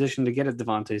be in position to get a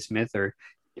Devontae Smith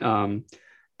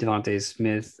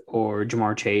or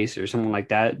Jamar Chase or someone like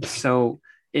that. So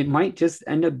it might just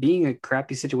end up being a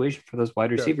crappy situation for those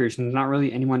wide receivers. And there's not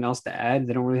really anyone else to add.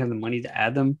 They don't really have the money to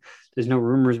add them. There's no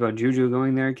rumors about Juju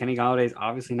going there. Kenny Galladay is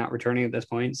obviously not returning at this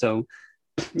point. So,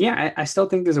 yeah, I still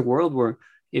think there's a world where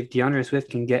if DeAndre Swift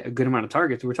can get a good amount of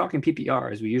targets, we're talking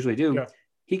PPR as we usually do,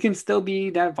 he can still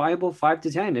be that viable 5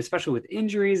 to 10, especially with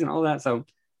injuries and all that. So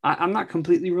I'm not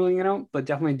completely ruling it out, but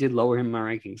definitely did lower him in my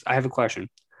rankings. I have a question.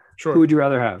 Sure. Who would you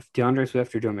rather have, DeAndre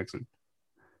Swift or Joe Mixon?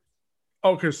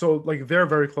 Okay, so, like, they're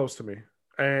very close to me,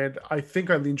 and I think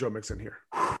I lean Joe Mixon here.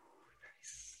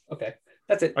 Okay,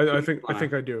 that's it. I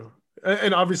think I do.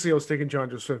 And obviously, I was taking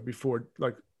DeAndre Swift before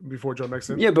Joe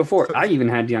Mixon. Yeah, before I even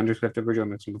had DeAndre Swift over Joe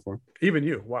Mixon before. Even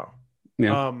you, wow.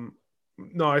 Yeah.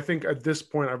 No, I think at this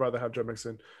point I'd rather have Joe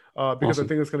Mixon because awesome. I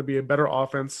think it's going to be a better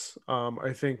offense.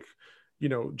 I think, you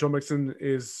know, Joe Mixon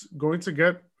is going to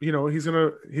get, you know, he's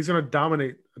gonna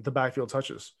dominate the backfield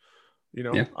touches. You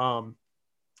know,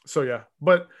 so yeah,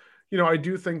 but, you know, I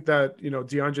do think that, you know,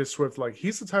 DeAndre Swift, like,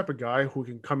 he's the type of guy who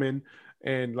can come in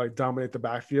and, like, dominate the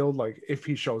backfield, like, if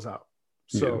he shows out.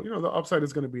 So, you know, the upside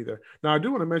is going to be there. Now, I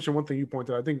do want to mention one thing you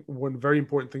pointed out. I think one very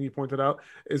important thing you pointed out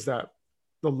is that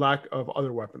the lack of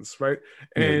other weapons, right?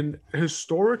 And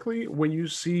historically, when you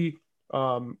see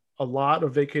a lot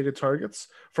of vacated targets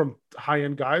from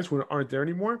high-end guys who aren't there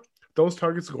anymore, those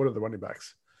targets go to the running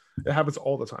backs. It happens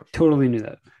all the time. Totally knew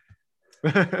that.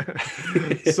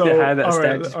 So all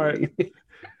right.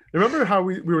 Remember how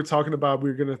we were talking about we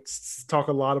were going to talk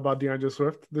a lot about DeAndre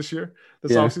Swift this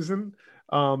offseason?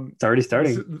 It's already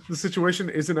starting. The situation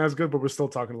isn't as good, but we're still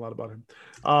talking a lot about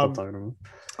him.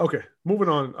 Okay, moving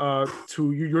on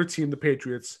to your team, the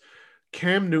Patriots.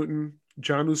 Cam Newton,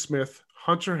 Jonnu Smith,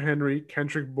 Hunter Henry,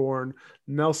 Kendrick Bourne,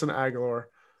 Nelson Aguilar,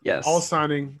 all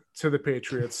signing to the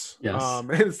Patriots. And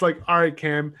it's like, all right,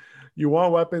 Cam, you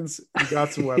want weapons? You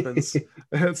got some weapons,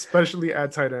 especially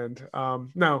at tight end.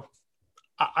 Now,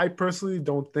 I personally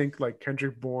don't think, like,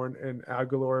 Kendrick Bourne and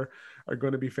Aguilar are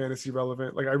going to be fantasy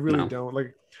relevant. Like, I really don't.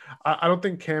 Like, I don't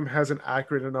think Cam has an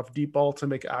accurate enough deep ball to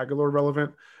make Aguilar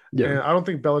relevant. And I don't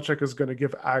think Belichick is going to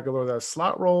give Aguilar that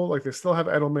slot role. Like, they still have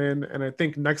Edelman, and I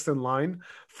think next in line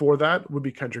for that would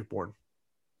be Kendrick Bourne.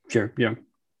 Sure, yeah.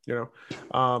 You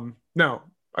know, now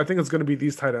I think it's going to be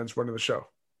these tight ends running the show,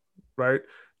 right?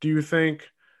 Do you think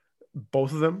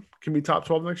both of them can be top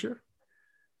 12 next year?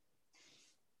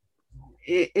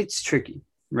 It's tricky,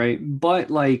 right? But,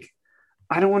 like,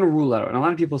 I don't want to rule out. And a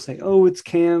lot of people say, oh, it's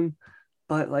Cam.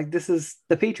 But, like, this is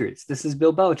the Patriots. This is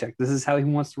Bill Belichick. This is how he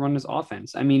wants to run his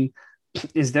offense. I mean,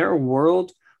 is there a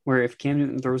world where if Cam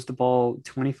Newton throws the ball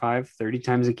 25, 30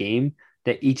 times a game,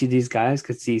 that each of these guys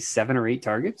could see 7 or 8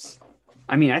 targets?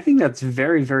 I mean, I think that's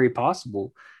very, very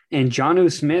possible. And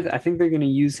Jonnu Smith, I think they're going to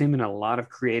use him in a lot of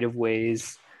creative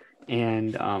ways.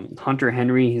 And Hunter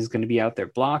Henry is going to be out there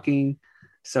blocking.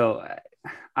 So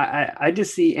I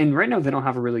just see, and right now they don't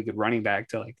have a really good running back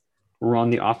to, like, run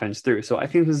the offense through. So I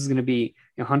think this is going to be,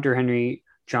 you know, Hunter Henry,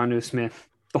 Jonnu Smith,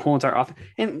 the whole entire offense.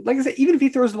 And like I said, even if he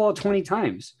throws the ball 20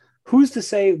 times, who's to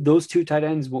say those two tight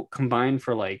ends will combine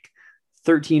for like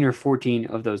 13 or 14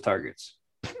 of those targets?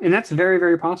 And that's very,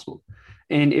 very possible.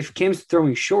 And if Cam's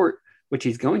throwing short, which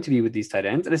he's going to be with these tight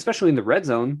ends, and especially in the red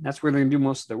zone, that's where they're going to do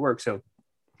most of their work. So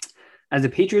as a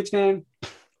Patriots fan,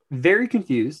 very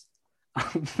confused.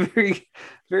 very,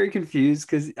 very confused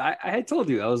because I had told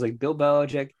you, I was like, Bill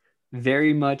Belichick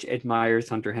very much admires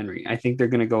Hunter Henry. I think they're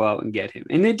going to go out and get him.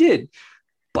 And they did.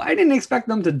 But I didn't expect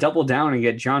them to double down and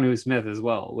get Jonnu Smith as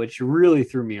well, which really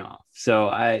threw me off. So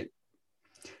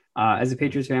As a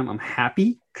Patriots fan, I'm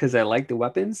happy because I like the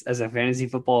weapons. As a fantasy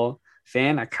football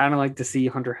fan, I kind of like to see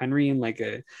Hunter Henry in like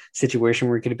a situation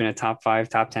where he could have been a top 5,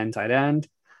 top 10 tight end,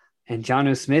 and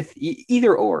Jonnu Smith,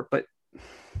 either or. But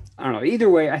I don't know. Either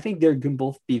way, I think they're going to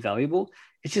both be valuable.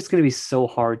 It's just going to be so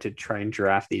hard to try and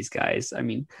draft these guys. I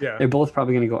mean, Yeah. they're both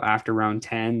probably going to go after round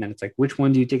 10. And it's like, which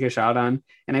one do you take a shot on?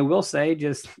 And I will say,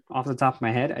 just off the top of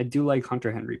my head, I do like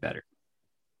Hunter Henry better.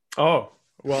 Oh,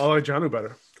 well, I like Jonnu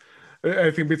better.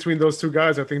 I think between those two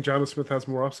guys, I think Jonnu Smith has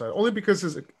more upside, only because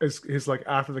his like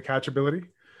after the catch ability,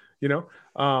 you know.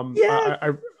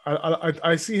 Yeah.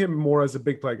 I see him more as a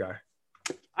big play guy.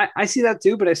 I see that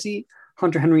too, but I see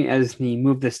Hunter Henry as the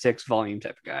move the sticks volume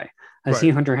type of guy. I see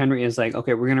Hunter Henry as like,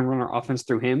 okay, we're going to run our offense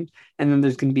through him. And then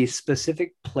there's going to be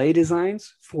specific play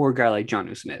designs for a guy like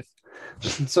Jonnu Smith.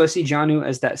 So I see Jonnu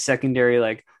as that secondary,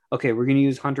 like, okay, we're going to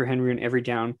use Hunter Henry in every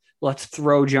down. Let's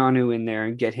throw Jonnu in there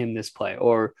and get him this play.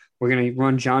 Or we're going to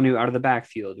run Jonnu out of the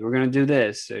backfield. We're going to do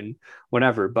this and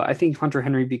whatever. But I think Hunter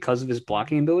Henry, because of his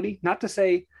blocking ability, not to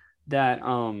say that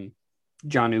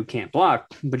Jonnu can't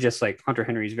block, but just like Hunter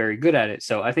Henry is very good at it.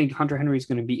 So I think Hunter Henry is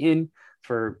going to be in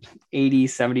for 80,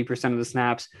 70% of the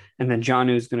snaps. And then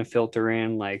Jonnu is going to filter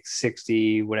in like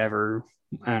 60, whatever.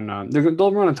 And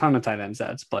they'll run a ton of tight end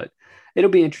sets, but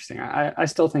it'll be interesting. I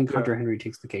still think Hunter Henry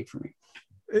takes the cake for me.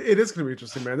 It is going to be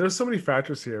interesting, man. There's so many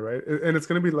factors here, right? And it's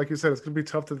going to be, like you said, it's going to be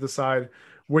tough to decide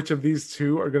which of these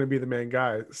two are going to be the main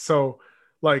guy. So,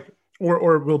 like,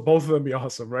 or will both of them be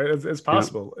awesome, right? It's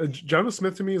possible. Yeah. Jonnu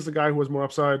Smith to me is the guy who has more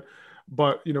upside,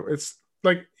 but it's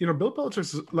like, Bill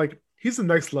Belichick's like, he's the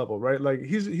next level, right? Like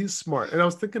he's smart. And I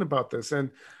was thinking about this, and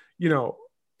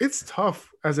it's tough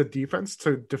as a defense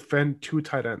to defend 2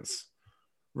 tight ends,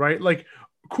 right? Like,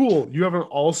 cool, you have an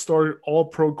all-star,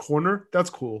 all-pro corner. That's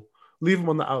cool. Leave him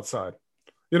on the outside.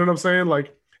 You know what I'm saying?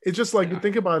 Like, it's just like you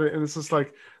think about it, and it's just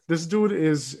like this dude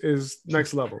is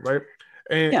next level, right?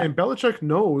 And Belichick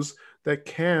knows that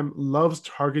Cam loves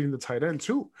targeting the tight end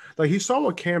too. Like, he saw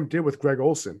what Cam did with Greg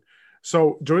Olsen.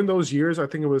 So during those years, I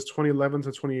think it was 2011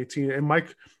 to 2018, and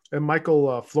Michael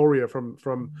Floria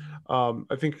from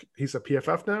I think he's at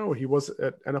PFF now, or he was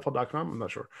at NFL.com. I'm not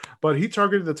sure, but he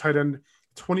targeted the tight end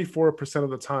 24%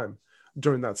 of the time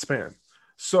during that span.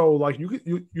 So like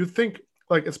you think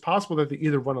like it's possible that they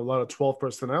either run a lot of 12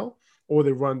 personnel or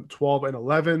they run 12 and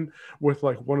 11 with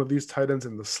like one of these tight ends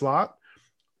in the slot.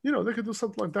 They could do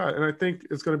something like that. And I think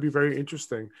it's going to be very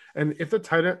interesting. And if the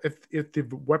tight end, if the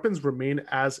weapons remain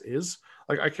as is,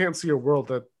 like I can't see a world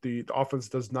that the offense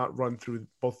does not run through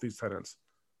both these tight ends.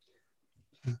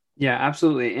 Yeah,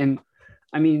 absolutely. And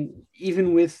I mean,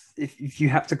 even with, if you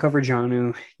have to cover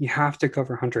Jonnu, you have to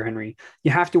cover Hunter Henry.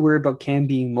 You have to worry about Cam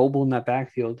being mobile in that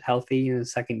backfield, healthy in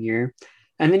his second year.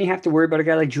 And then you have to worry about a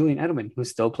guy like Julian Edelman,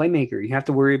 who's still a playmaker. You have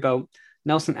to worry about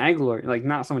Nelson Aguilar, like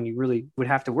not someone you really would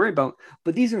have to worry about,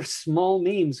 but these are small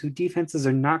names who defenses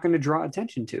are not going to draw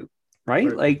attention to,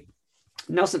 right? Like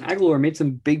Nelson Aguilar made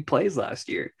some big plays last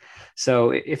year.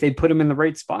 So if they put him in the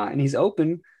right spot and he's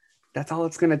open, that's all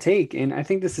it's going to take. And I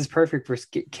think this is perfect for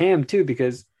Cam too,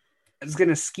 because it's going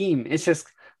to scheme. It's just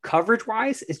coverage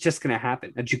wise, it's just going to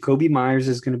happen. A Jacoby Myers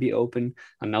is going to be open.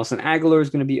 A Nelson Aguilar is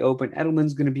going to be open.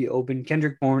 Edelman's going to be open.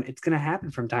 Kendrick Bourne. It's going to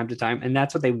happen from time to time. And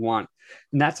that's what they want.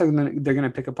 And that's how they're going to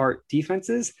pick apart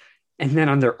defenses. And then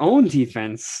on their own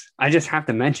defense, I just have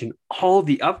to mention all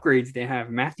the upgrades they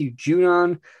have. Matthew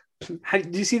Judon. Do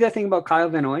you see that thing about Kyle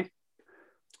Van Noy?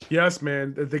 Yes,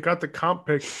 man. They got the comp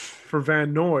pick for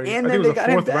Van Noy. And I think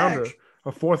it was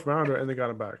a fourth rounder, and they got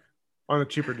him back on a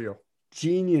cheaper deal.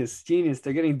 Genius.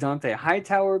 They're getting Dante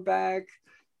Hightower back.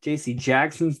 JC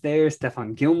Jackson's there.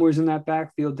 Stephon Gilmore's in that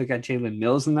backfield. They got Jalen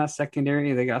Mills in that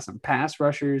secondary. They got some pass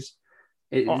rushers.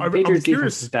 Patriots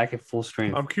defense is back at full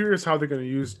strength. I'm curious how they're going to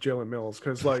use Jalen Mills,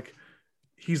 because like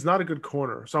he's not a good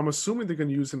corner. So I'm assuming they're going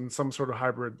to use him in some sort of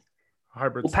hybrid.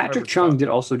 Well, Patrick Chung did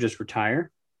also just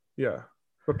retire. Yeah,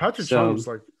 but Patrick Chung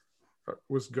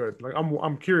was good. Like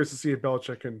I'm curious to see if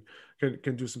Belichick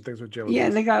can do some things with Jalen. Yeah,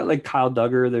 and they got like Kyle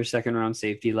Duggar, their second round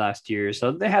safety last year,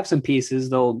 so they have some pieces.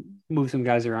 They'll move some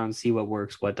guys around, see what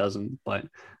works, what doesn't. But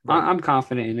I'm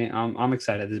confident in it. I'm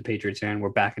excited as a Patriots fan. We're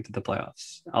back into the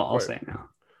playoffs. I'll say it now.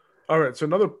 All right, so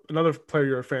another player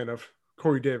you're a fan of,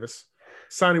 Corey Davis,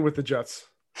 signing with the Jets.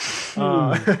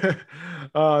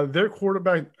 Their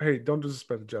quarterback, hey, don't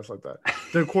disrespect the Jets like that.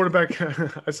 Their quarterback,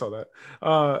 I saw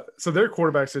that. So their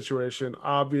quarterback situation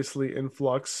obviously in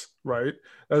flux, right?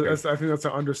 I think that's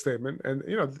an understatement. And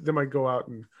they might go out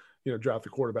and draft the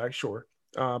quarterback, sure.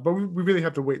 But we really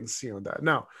have to wait and see on that.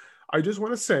 Now, I just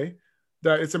want to say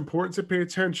that it's important to pay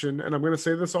attention, and I'm going to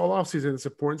say this all offseason, it's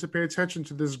important to pay attention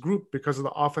to this group because of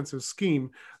the offensive scheme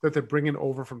that they're bringing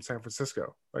over from San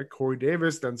Francisco. Right? Corey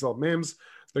Davis, Denzel Mims,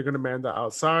 they're going to man the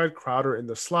outside, Crowder in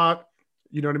the slot.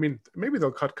 You know what I mean? Maybe they'll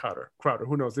cut Crowder.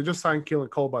 Who knows? They just signed Keelan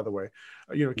Cole, by the way.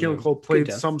 Keelan Cole played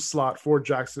some slot for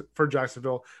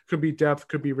Jacksonville. Could be depth,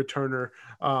 could be returner.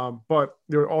 But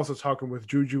they're also talking with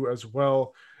Juju as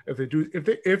well. If they do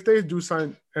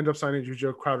end up signing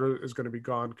Juju, Crowder is going to be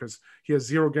gone because he has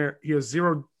zero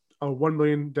 $1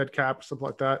 million dead cap, something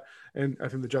like that. And I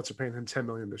think the Jets are paying him $10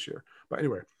 million this year. But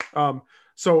anyway,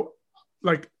 so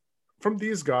like, from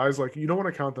these guys, like, you don't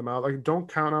want to count them out. Like, don't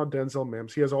count out Denzel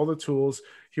Mims. He has all the tools.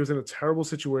 He was in a terrible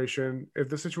situation. If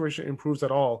the situation improves at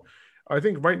all, I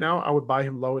think right now I would buy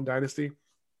him low in Dynasty.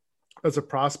 As a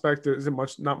prospect, there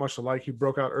isn't not much to like. He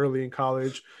broke out early in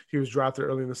college. He was drafted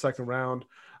early in the second round.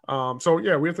 So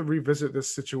yeah, we have to revisit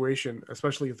this situation,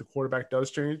 especially if the quarterback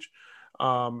does change.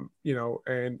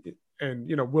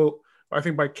 I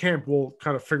think by camp, we'll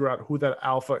kind of figure out who that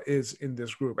alpha is in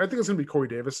this group. I think it's going to be Corey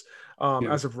Davis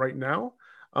as of right now.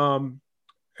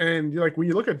 And like, when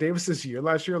you look at Davis's year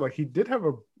last year, like, he did have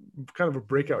a kind of a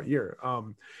breakout year.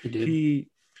 He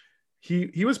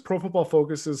was Pro Football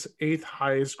Focus's 8th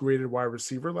highest graded wide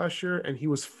receiver last year, and he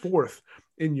was 4th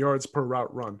in yards per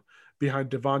route run behind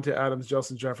Devontae Adams,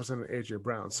 Justin Jefferson, and AJ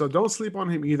Brown. So don't sleep on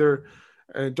him either,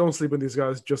 and don't sleep on these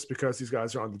guys just because these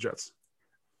guys are on the Jets.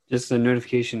 Just a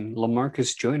notification: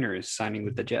 LaMarcus Joyner is signing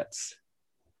with the Jets.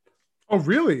 Oh,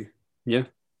 really? Yeah.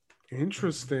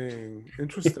 Interesting.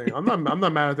 I'm not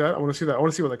mad at that. I want to see that. I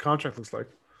want to see what the contract looks like.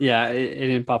 Yeah, it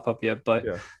didn't pop up yet, but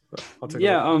yeah, I'll take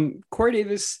it. Corey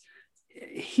Davis,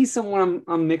 he's someone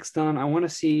I'm mixed on. I want to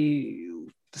see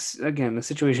again the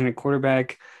situation at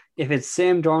quarterback. If it's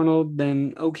Sam Darnold,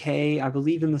 then okay. I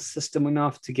believe in the system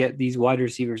enough to get these wide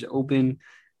receivers open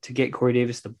to get Corey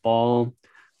Davis the ball.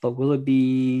 But will it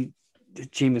be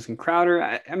Jamison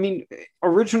Crowder? I mean,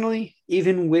 originally,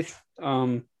 even with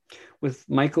Mike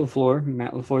LaFleur,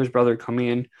 Matt LaFleur's brother, coming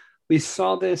in, we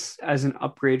saw this as an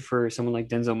upgrade for someone like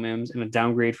Denzel Mims and a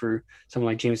downgrade for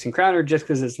someone like Jamison Crowder, just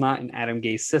because it's not an Adam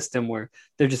Gase system where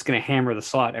they're just going to hammer the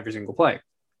slot every single play.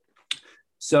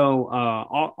 So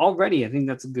already, I think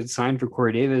that's a good sign for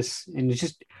Corey Davis. And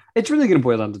it's really going to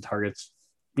boil down to targets.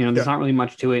 There's not really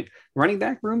much to it. Running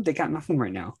back room, they got nothing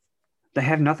right now. They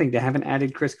have nothing. They haven't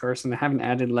added Chris Carson. They haven't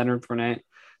added Leonard Fournette.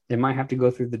 They might have to go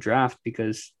through the draft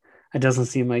because it doesn't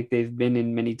seem like they've been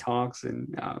in many talks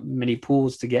and many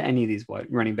pools to get any of these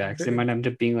running backs. They might end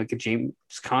up being like a James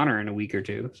Conner in a week or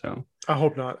two. So I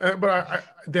hope not. But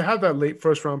they have that late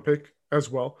first round pick as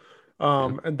well.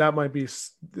 And that might be,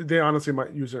 they honestly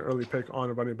might use an early pick on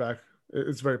a running back.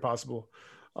 It's very possible.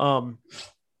 But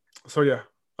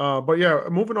yeah,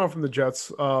 moving on from the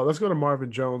Jets, let's go to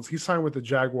Marvin Jones. He signed with the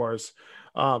Jaguars.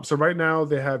 So right now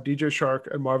they have DJ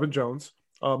Chark and Marvin Jones,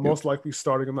 most likely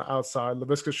starting on the outside.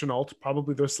 Laviska Shenault,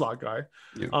 probably their slot guy.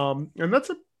 And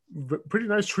that's a pretty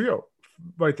nice trio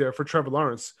right there for Trevor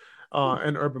Lawrence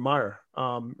and Urban Meyer.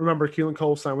 Remember, Keelan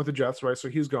Cole signed with the Jets, right? So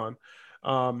he's gone.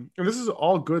 And this is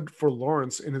all good for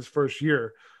Lawrence in his first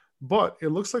year. But it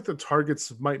looks like the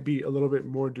targets might be a little bit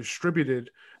more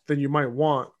distributed than you might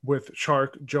want with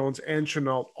Chark, Jones, and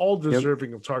Shenault, all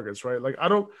deserving of targets, right? Like, I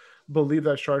don't believe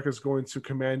that Chark is going to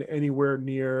command anywhere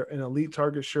near an elite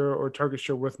target share or target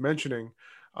share worth mentioning,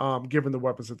 given the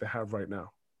weapons that they have right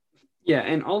now. Yeah,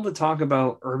 and all the talk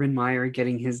about Urban Meyer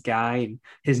getting his guy and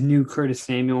his new Curtis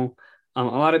Samuel, a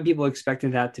lot of people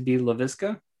expected that to be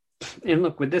Laviska. And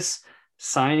look, with this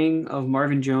signing of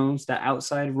Marvin Jones, that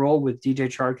outside role with DJ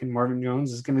Chark and Marvin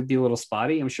Jones is going to be a little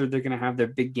spotty. I'm sure they're going to have their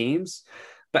big games.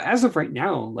 But as of right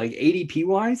now, like ADP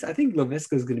wise, I think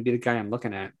Laviska is going to be the guy I'm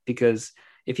looking at, because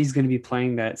if he's going to be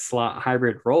playing that slot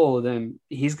hybrid role, then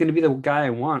he's going to be the guy I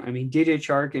want. I mean, DJ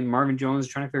Chark and Marvin Jones,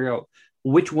 trying to figure out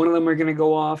which one of them are going to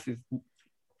go off. If,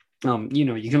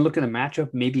 you can look at the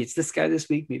matchup. Maybe it's this guy this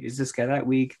week. Maybe it's this guy that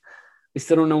week. We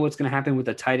still don't know what's going to happen with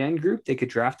the tight end group. They could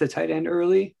draft the tight end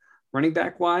early. Running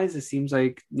back wise, it seems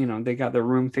like, they got the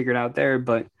room figured out there.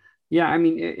 But yeah, I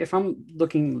mean, if I'm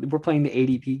looking, we're playing the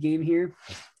ADP game here.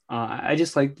 I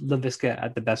just like Laviska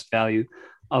at the best value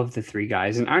of the three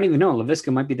guys. And I don't even know,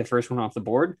 Laviska might be the first one off the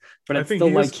board, but I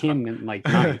still like him in like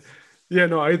ninth. Yeah,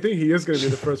 no, I think he is going to be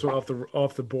the first one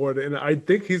off the board. And I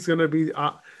think he's going to be,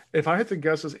 if I had to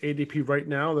guess his ADP right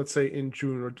now, let's say in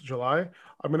June or July,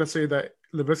 I'm going to say that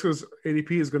Laviska's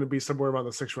ADP is going to be somewhere around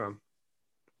the 6th round.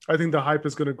 I think the hype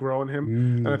is going to grow on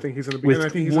him, and I think he's going to be. And I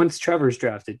think once Trevor's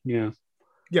drafted, yeah.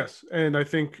 Yes, and I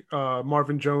think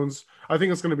Marvin Jones. I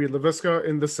think it's going to be Laviska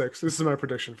in the 6th. This is my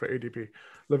prediction for ADP.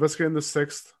 Laviska in the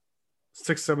 6th,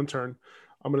 7th turn.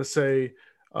 I'm going to say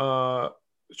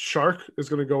Shark is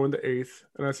going to go in the 8th,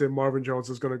 and I say Marvin Jones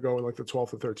is going to go in like the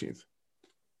 12th or 13th,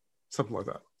 something like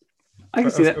that. I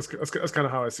can see that. That's kind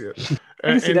of how I see it. I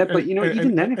can see that, but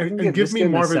even then, if we can get give me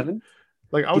Marvin, 7,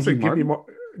 like I would say,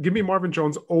 give me Marvin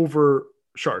Jones over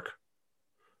Shark.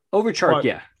 Over Shark,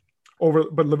 yeah.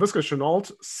 But Laviska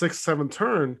Shenault, 6-7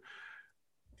 turn.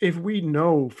 If we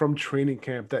know from training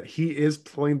camp that he is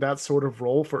playing that sort of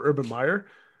role for Urban Meyer,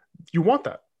 you want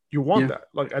that. You want that.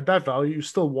 Like at that value, you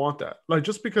still want that. Like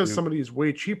just because somebody is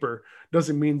way cheaper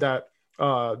doesn't mean that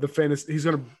the fantasy he's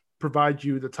going to provide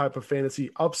you the type of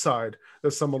fantasy upside that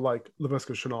someone like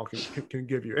Laviska Shenault can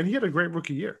give you. And he had a great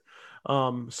rookie year.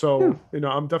 I'm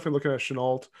definitely looking at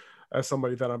Shenault as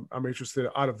somebody that I'm interested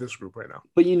out of this group right now.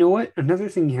 But you know what? Another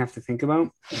thing you have to think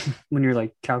about when you're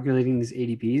like calculating these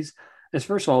ADPs is,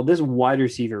 first of all, this wide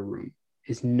receiver room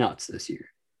is nuts this year,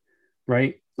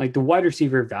 right? Like the wide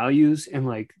receiver values and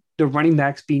like the running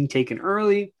backs being taken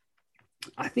early.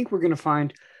 I think we're going to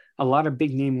find a lot of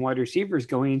big name wide receivers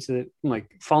going into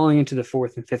falling into the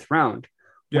 4th and 5th round.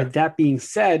 Yeah. With that being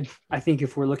said, I think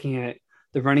if we're looking at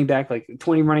the running back, like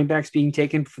 20 running backs being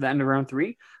taken for the end of round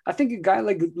 3, I think a guy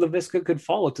like Laviska could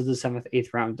fall to the 7th, 8th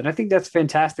round. And I think that's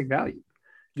fantastic value.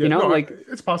 Yeah,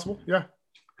 it's possible. Yeah.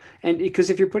 And because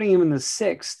if you're putting him in the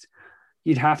 6th,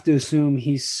 you'd have to assume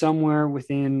he's somewhere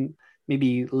within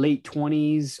maybe late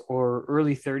 20s or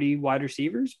early 30 wide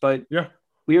receivers. But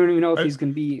we don't even know if he's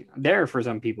going to be there for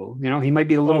some people. He might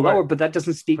be a little lower, but that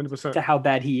doesn't speak 100%. To how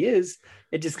bad he is.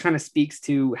 It just kind of speaks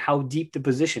to how deep the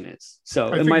position is.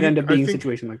 So it might end up being a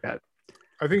situation like that.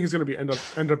 I think he's going to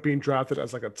end up being drafted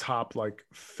as like a top like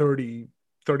 30,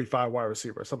 35 wide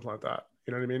receiver, something like that.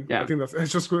 You know what I mean? Yeah. I think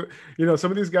it's just,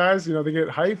 some of these guys, they get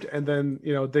hyped and then,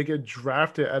 they get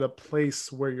drafted at a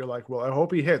place where you're like, well, I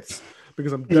hope he hits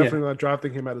because I'm definitely not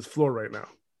drafting him at his floor right now.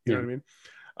 You know what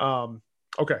I mean?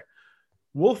 Okay.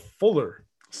 Will Fuller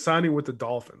signing with the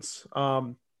Dolphins.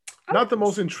 Not the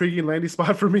most intriguing landing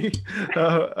spot for me. He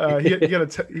got a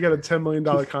 $10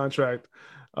 million contract.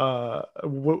 What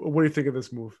do you think of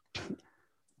this move?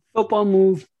 Football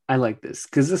move. I like this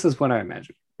because this is what I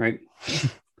imagine, right?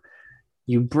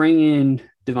 You bring in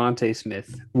Devontae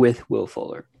Smith with Will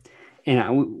Fuller. And I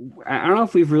don't know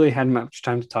if we've really had much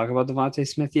time to talk about Devontae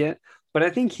Smith yet, but I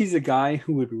think he's a guy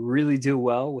who would really do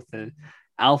well with an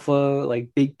alpha, like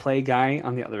big play guy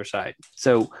on the other side.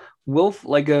 So Wolf,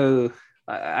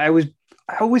 I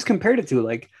always compared it to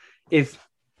like if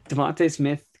Devontae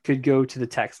Smith could go to the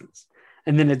Texans,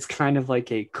 and then it's kind of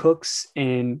like a Cooks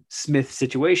and Smith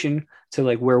situation to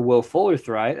like where Will Fuller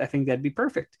thrive. I think that'd be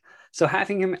perfect. So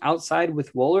having him outside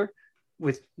with Fuller,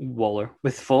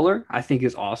 I think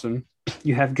is awesome.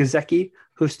 You have Gesicki,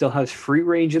 who still has free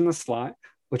range in the slot,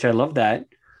 which I love that.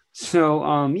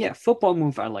 So football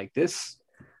move. I like this.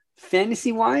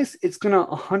 Fantasy wise, it's going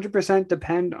to 100%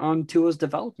 depend on Tua's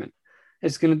development.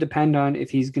 It's going to depend on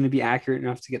if he's going to be accurate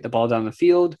enough to get the ball down the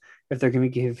field, if they're going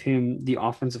to give him the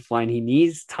offensive line he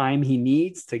needs, time he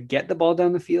needs to get the ball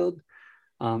down the field.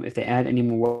 If they add any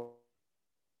more.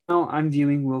 Now I'm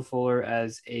viewing Will Fuller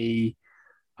as a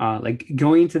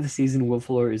going into the season. Will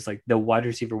Fuller is like the wide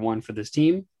receiver 1 for this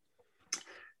team.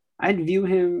 I'd view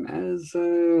him as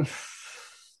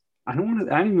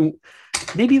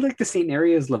maybe like the same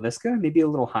area as Laviska, maybe a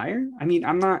little higher. I mean,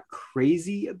 I'm not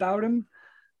crazy about him,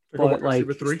 but like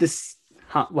this,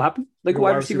 what happened? Like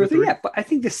wide receiver 3, yeah. But I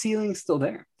think the ceiling's still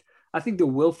there. I think the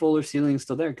Will Fuller ceiling is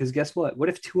still there because guess what? What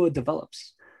if Tua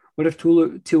develops? What if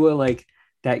Tua like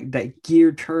that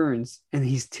gear turns and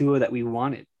he's Tua that we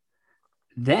wanted?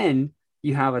 Then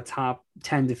you have a top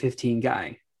 10 to 15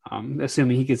 guy,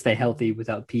 assuming he can stay healthy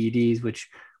without PEDs, which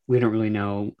we don't really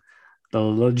know the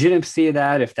legitimacy of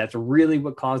that, if that's really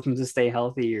what caused him to stay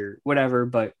healthy or whatever.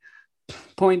 But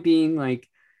point being, like,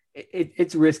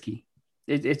 it's risky.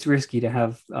 It's risky to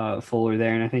have Fuller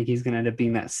there, and I think he's going to end up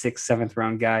being that 6th, 7th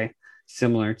round guy,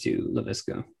 similar to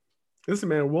Laviska. Listen,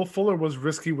 man, Will Fuller was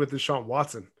risky with Deshaun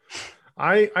Watson.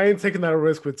 I ain't taking that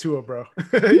risk with Tua, bro.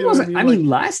 He wasn't. I mean,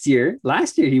 last year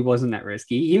he wasn't that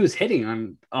risky. He was hitting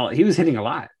a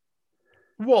lot.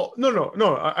 Well,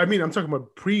 no. I mean, I'm talking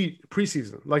about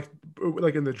preseason, like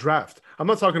in the draft. I'm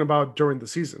not talking about during the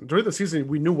season. During the season,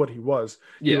 we knew what he was.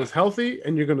 He was healthy,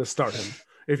 and you're going to start him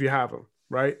if you have him,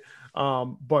 right?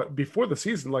 But before the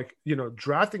season,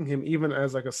 drafting him even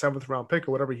as like a 7th round pick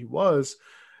or whatever he was,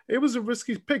 it was a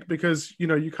risky pick because,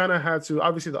 you kind of had to,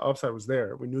 obviously the upside was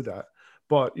there. We knew that,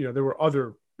 but there were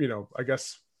other, I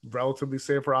guess relatively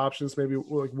safer options, maybe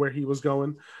like where he was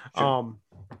going. Sure.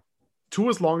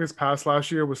 Tua's longest pass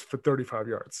last year was for 35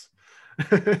 yards.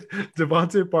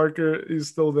 Devontae Parker is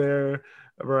still there,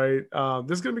 right?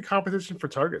 There's going to be competition for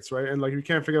targets, right? And like we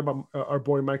can't forget about our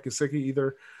boy Mike Gesicki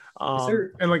either.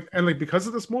 And because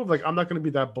of this move, like I'm not going to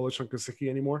be that bullish on Gesicki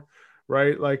anymore,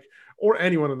 right? Like or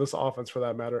anyone in this offense for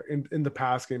that matter in the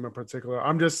pass game in particular.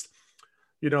 I'm just,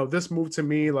 this move to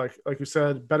me, like you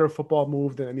said, better football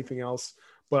move than anything else.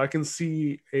 But I can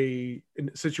see a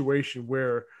situation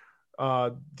where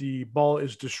the ball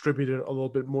is distributed a little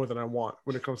bit more than I want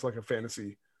when it comes to like a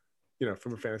fantasy,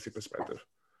 from a fantasy perspective.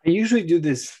 I usually do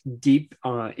this deep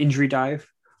injury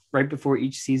dive right before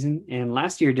each season. And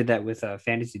last year I did that with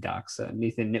Fantasy Docs,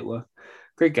 Nathan Nitwa,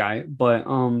 great guy. But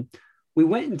we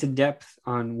went into depth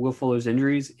on Will Fuller's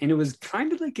injuries, and it was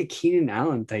kind of like a Keenan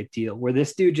Allen type deal where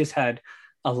this dude just had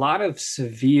a lot of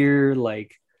severe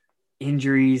like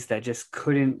injuries that just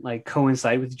couldn't like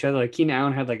coincide with each other. Like Keenan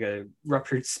Allen had like a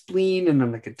ruptured spleen and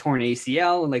then like a torn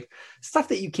ACL and like stuff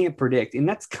that you can't predict. And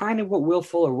that's kind of what Will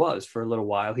Fuller was for a little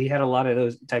while. He had a lot of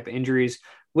those type of injuries,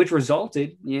 which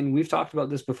resulted in, we've talked about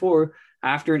this before,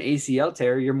 after an ACL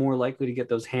tear, you're more likely to get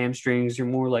those hamstrings. You're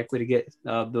more likely to get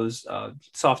those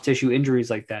soft tissue injuries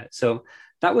like that. So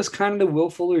that was kind of the Will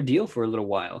Fuller deal for a little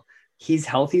while. He's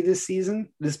healthy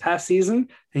this past season.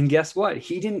 And guess what?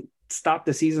 He didn't stop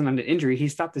the season on an injury. He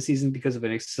stopped the season because of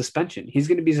a suspension. He's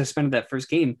going to be suspended that first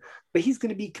game, but he's going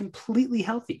to be completely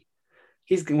healthy.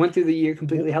 He's went through the year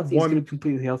completely healthy. He's going to be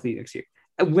completely healthy next year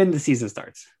when the season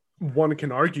starts. One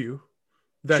can argue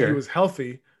that he was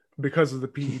healthy because of the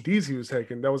PEDs he was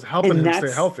taking. That was helping him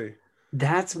stay healthy.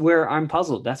 That's where I'm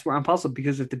puzzled.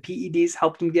 Because if the PEDs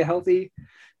helped him get healthy,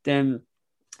 then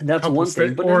that's one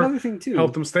thing. But another thing too,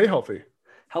 helped him stay healthy.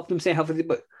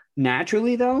 But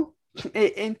naturally though,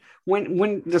 and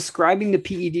when describing the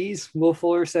PEDs, Will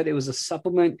Fuller said it was a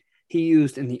supplement he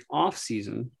used in the off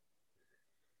season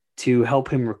to help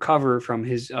him recover from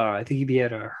his, I think he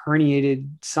had a herniated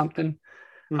something.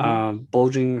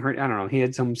 Bulging hurt. I don't know. He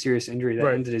had some serious injury that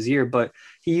ended his year, but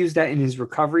he used that in his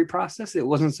recovery process. It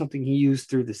wasn't something he used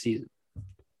through the season.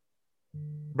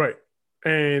 Right.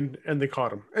 And they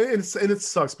caught him. And it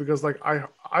sucks because like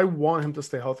I want him to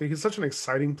stay healthy. He's such an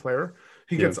exciting player.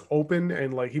 He gets open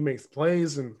and like he makes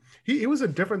plays, and he was a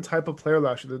different type of player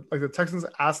last year. Like the Texans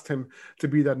asked him to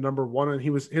be that number one, and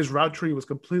his route tree was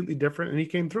completely different, and he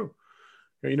came through.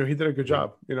 He did a good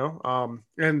job,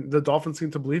 and the Dolphins seem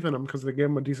to believe in him because they gave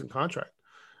him a decent contract.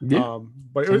 Yeah.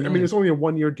 It's only a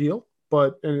 1-year deal,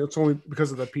 and it's only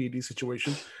because of the PED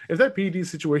situation. If that PED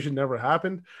situation never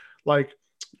happened, like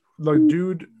the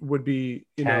dude would be,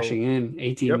 cashing in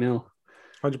 18 mil.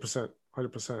 100%.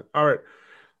 All right.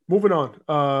 Moving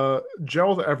on.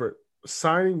 Gerald Everett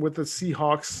signing with the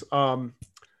Seahawks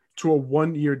to a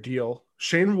 1-year deal.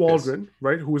 Shane Waldron,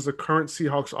 right, who is the current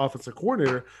Seahawks offensive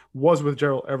coordinator, was with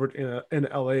Gerald Everett in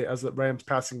LA as the Rams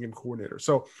passing game coordinator.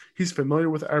 So he's familiar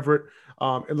with Everett.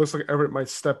 It looks like Everett might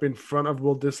step in front of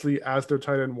Will Dissly as their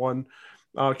tight end one.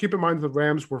 Keep in mind the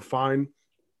Rams were fine,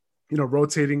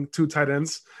 rotating 2 tight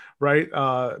ends, right,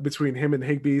 between him and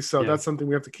Higbee. So that's something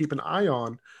we have to keep an eye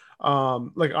on.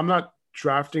 I'm not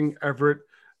drafting Everett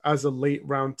as a late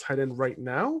round tight end right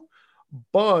now,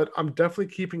 but I'm definitely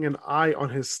keeping an eye on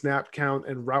his snap count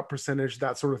and route percentage,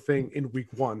 that sort of thing, in week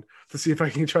 1 to see if I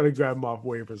can try to grab him off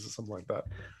waivers or something like that.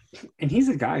 And he's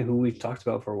a guy who we've talked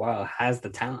about for a while, has the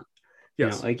talent.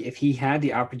 Yes. If he had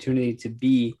the opportunity to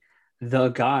be the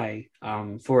guy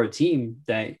for a team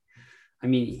that,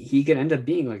 he could end up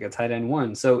being like a tight end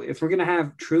one. So if we're going to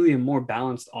have truly a more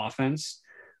balanced offense,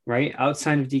 right,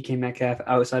 outside of DK Metcalf,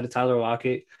 outside of Tyler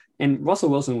Lockett, and Russell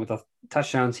Wilson with the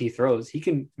touchdowns he throws, he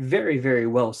can very, very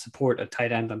well support a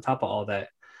tight end on top of all that.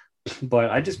 But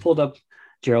I just pulled up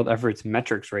Gerald Everett's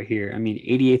metrics right here.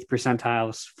 88th percentile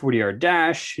 40-yard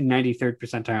dash, 93rd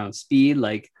percentile on speed,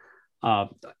 86th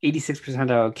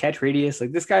percentile catch radius.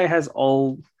 Like this guy has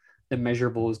all the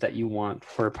measurables that you want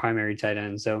for a primary tight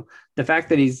end. So the fact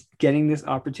that he's getting this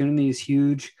opportunity is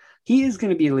huge. He is going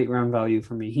to be a late round value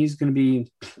for me. He's going to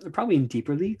be probably in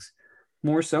deeper leagues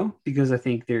more so, because I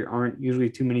think there aren't usually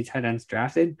too many tight ends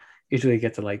drafted. Usually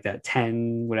get to like that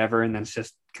 10, whatever, and then it's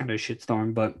just kind of a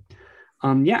shitstorm. But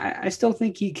I still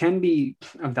think he can be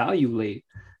a value late,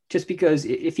 just because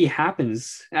if he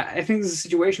happens, I think there's a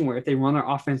situation where if they run their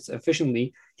offense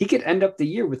efficiently, he could end up the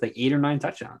year with like 8 or 9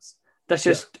 touchdowns. That's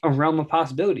just a realm of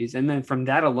possibilities. And then from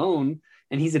that alone,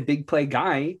 and he's a big play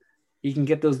guy, you can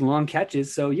get those long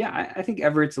catches. So I think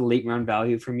Everett's a late round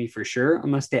value for me for sure,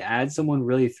 unless they add someone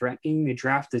really threatening. They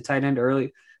draft a tight end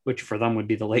early, which for them would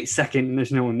be the late second, and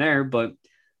there's no one there. But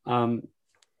I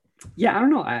don't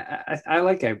know. I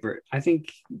like Everett. I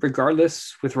think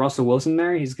regardless with Russell Wilson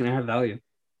there, he's going to have value.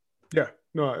 Yeah,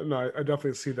 I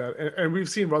definitely see that, and we've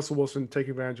seen Russell Wilson take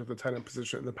advantage of the tight end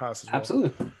position in the past as well.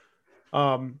 Absolutely.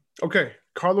 Okay,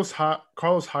 Carlos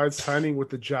Hyde signing with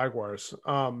the Jaguars.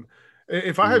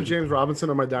 If I have James Robinson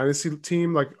on my dynasty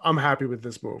team, like I'm happy with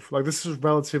this move. Like this is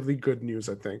relatively good news,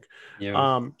 I think.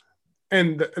 Yeah.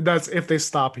 And that's if they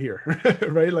stop here,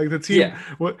 right? Like the team,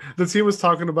 the team was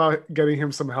talking about getting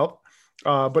him some help.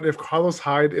 But if Carlos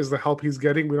Hyde is the help he's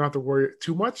getting, we don't have to worry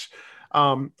too much.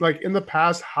 Like in the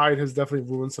past, Hyde has definitely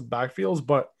ruined some backfields,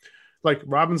 but like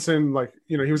Robinson, like,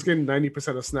 he was getting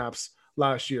 90% of snaps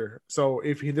last year. So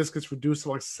if this gets reduced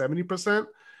to like 70%,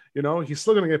 he's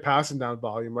still going to get passing down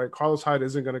volume, right? Carlos Hyde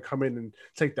isn't going to come in and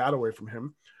take that away from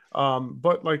him.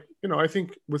 But like, I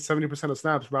think with 70% of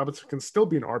snaps, Robinson can still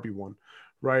be an RB1,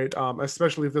 right?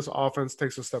 Especially if this offense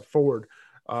takes a step forward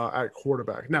at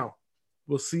quarterback. Now,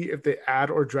 we'll see if they add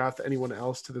or draft anyone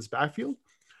else to this backfield.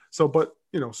 So, but,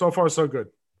 so far so good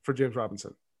for James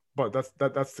Robinson. But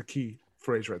that's the key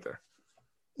phrase right there.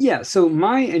 Yeah, so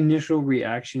my initial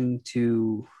reaction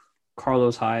to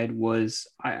Carlos Hyde was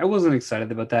I wasn't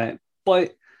excited about that.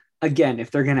 But again, if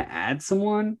they're going to add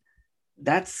someone,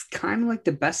 that's kind of like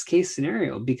the best case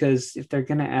scenario, because if they're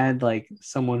going to add like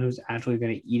someone who's actually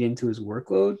going to eat into his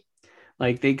workload,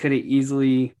 like they could have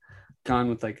easily gone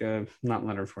with like not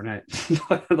Leonard Fournette,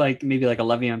 but like maybe like a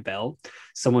Le'Veon Bell,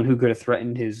 someone who could have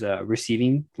threatened his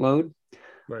receiving load.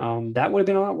 Right. That would have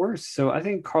been a lot worse. So I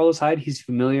think Carlos Hyde, he's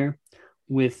familiar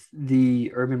with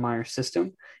the Urban Meyer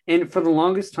system. And for the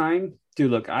longest time,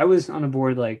 dude, look, I was on a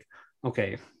board like,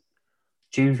 okay,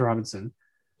 James Robinson,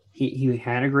 he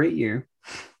had a great year,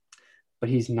 but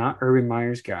he's not Urban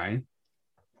Meyer's guy.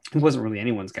 He wasn't really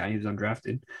anyone's guy. He was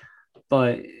undrafted.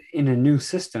 But in a new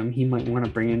system, he might want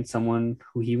to bring in someone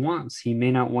who he wants. He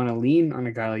may not want to lean on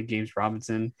a guy like James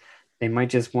Robinson. They might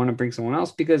just want to bring someone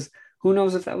else, because who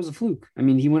knows if that was a fluke? I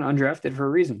mean, he went undrafted for a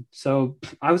reason. So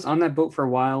I was on that boat for a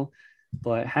while,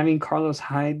 but having Carlos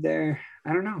Hyde there,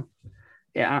 I don't know.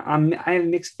 Yeah, I have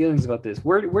mixed feelings about this.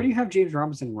 Where do you have James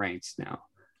Robinson ranked now?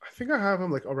 I think I have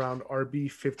him like around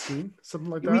RB 15, something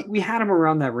like that. We had him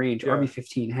around that range, RB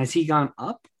 15. Has he gone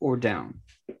up or down?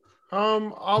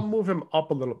 I'll move him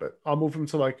up a little bit. I'll move him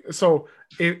to like, so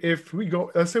if we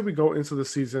go, let's say we go into the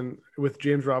season with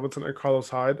James Robinson and Carlos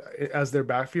Hyde as their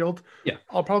backfield. Yeah.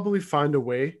 I'll probably find a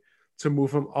way to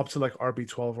move him up to like RB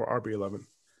 12 or RB 11.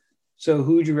 So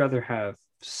who would you rather have,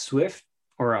 Swift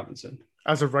or Robinson?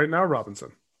 As of right now,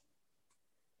 Robinson.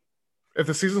 If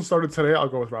the season started today, I'll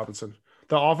go with Robinson.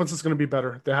 The offense is going to be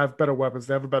better. They have better weapons.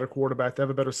 They have a better quarterback. They have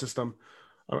a better system.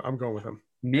 I'm going with him.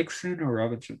 Mixon or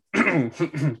Robinson?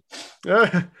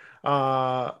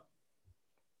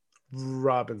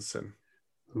 Robinson.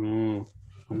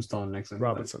 I'm still on Mixon.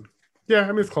 Robinson. Yeah, I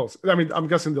mean, it's close. I mean, I'm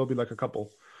guessing they'll be like a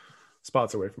couple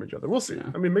spots away from each other. We'll see.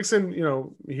 Yeah. I mean, Mixon,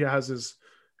 he has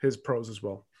his pros as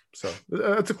well. So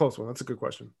that's a close one. That's a good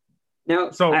question.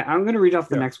 Now, so I'm going to read off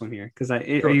the next one here, because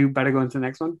are you about to go into the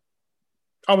next one?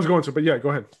 I was going to, but yeah, go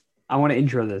ahead. I want to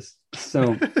intro this.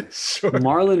 So sure.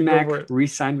 Marlon Mack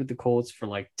re-signed with the Colts for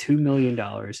like $2 million,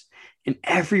 and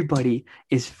everybody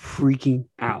is freaking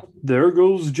out. There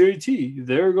goes JT.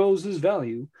 There goes his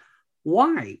value.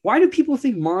 Why? Why do people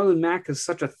think Marlon Mack is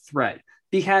such a threat?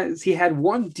 Because he had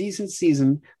one decent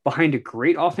season behind a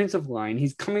great offensive line.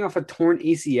 He's coming off a torn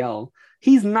ACL.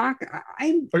 He's not.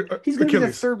 He's going to be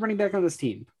the third running back on this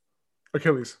team.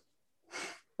 Achilles.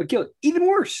 Even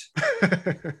worse.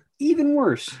 Even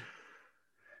worse.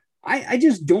 I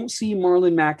just don't see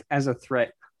Marlon Mack as a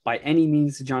threat by any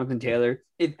means to Jonathan Taylor.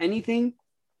 If anything,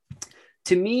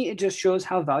 to me, it just shows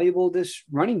how valuable this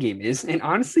running game is. And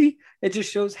honestly, it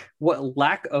just shows what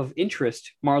lack of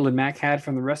interest Marlon Mack had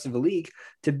from the rest of the league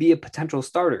to be a potential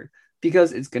starter.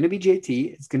 Because it's going to be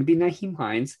JT. It's going to be Nyheim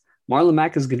Hines. Marlon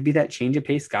Mack is going to be that change of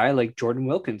pace guy like Jordan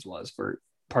Wilkins was for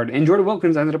part. And Jordan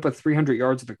Wilkins ended up with 300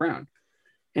 yards of the ground.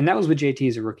 And that was with JT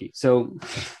as a rookie. So,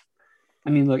 I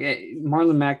mean, look,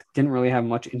 Marlon Mack didn't really have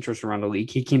much interest around the league.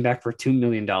 He came back for $2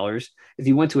 million. If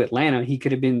he went to Atlanta, he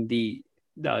could have been the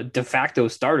de facto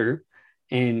starter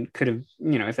and could have,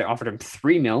 if they offered him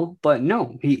 $3 million. But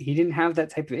no, he didn't have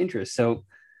that type of interest. So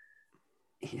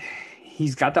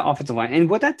he's got the offensive line. And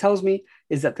what that tells me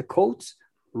is that the Colts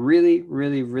really,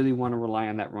 really, really want to rely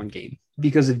on that run game.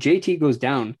 Because if JT goes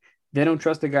down, they don't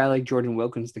trust a guy like Jordan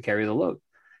Wilkins to carry the load.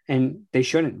 And they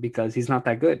shouldn't, because he's not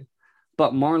that good.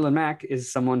 But Marlon Mack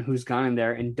is someone who's gone in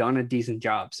there and done a decent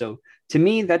job. So to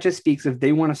me, that just speaks of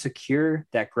they want to secure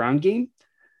that ground game.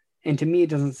 And to me, it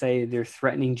doesn't say they're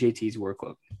threatening JT's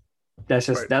workload. That's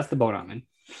just, That's the boat I'm in.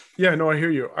 Yeah, no, I hear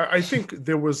you. I think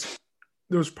there was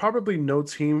probably no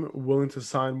team willing to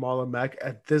sign Marlon Mack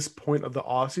at this point of the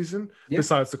offseason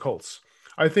besides the Colts.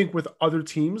 I think with other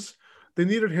teams, they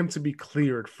needed him to be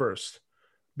cleared first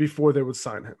before they would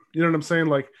sign him. You know what I'm saying?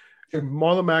 Like Sure.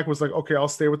 Marlon Mack was like, okay, I'll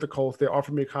stay with the Colts. They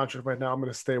offered me a contract right now. I'm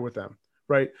going to stay with them.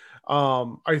 Right.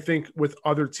 I think with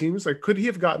other teams, like, could he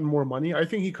have gotten more money? I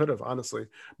think he could have, honestly,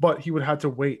 but he would have had to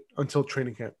wait until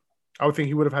training camp. I would think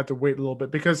he would have had to wait a little bit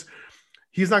because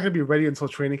he's not going to be ready until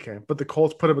training camp. But the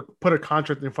Colts put a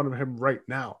contract in front of him right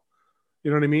now.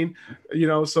 You know what I mean? You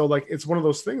know, so like it's one of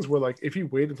those things where like if he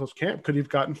waited until camp, could he have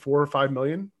gotten 4 or 5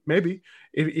 million? Maybe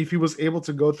if he was able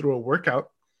to go through a workout.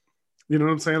 You know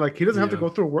what I'm saying? Like he doesn't have to go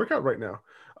through a workout right now.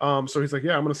 So he's like,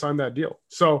 yeah, I'm going to sign that deal.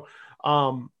 So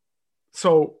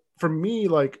for me,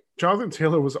 like Jonathan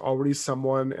Taylor was already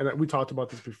someone, and we talked about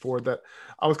this before, that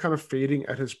I was kind of fading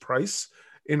at his price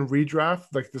in redraft.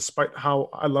 Like despite how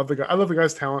I love the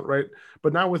guy's talent, right?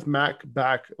 But now with Mac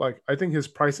back, like I think his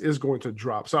price is going to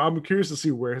drop. So I'm curious to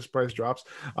see where his price drops.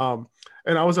 And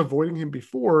I was avoiding him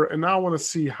before, and now I want to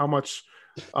see how much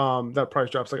that price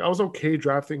drops. Like I was okay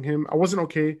drafting him. I wasn't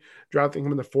okay drafting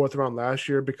him in the 4th round last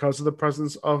year because of the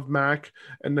presence of Mac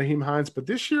and Nyheim Hines. But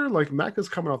this year, like Mac is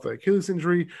coming off the Achilles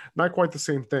injury, not quite the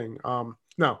same thing.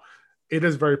 Now it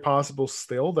is very possible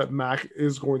still that Mac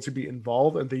is going to be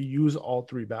involved and they use all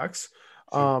 3 backs.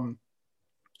 And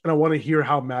I want to hear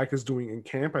how Mac is doing in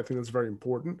camp. I think that's very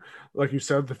important. Like you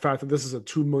said, the fact that this is a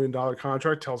 $2 million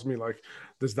contract tells me like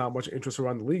there's not much interest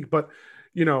around the league, but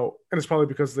you know, and it's probably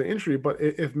because of the injury, but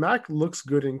if Mac looks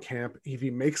good in camp, if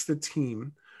he makes the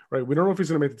team, right? We don't know if he's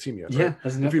going to make the team yet. Yeah.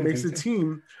 Right? If he makes the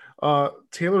team,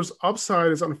 Taylor's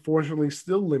upside is unfortunately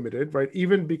still limited, right?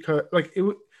 Even because like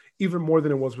even more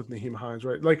than it was with Nyheim Hines,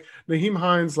 right? Like Nyheim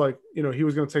Hines, like, you know, he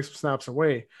was going to take some snaps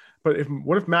away, but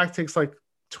what if Mac takes like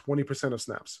 20% of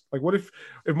snaps? Like what if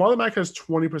Marlon Mack has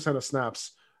 20% of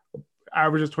snaps,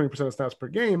 averages 20% of snaps per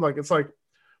game? Like, it's like,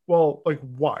 well, like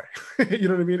why? You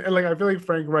know what I mean? And like, I feel like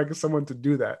Frank Reich is someone to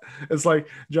do that. It's like,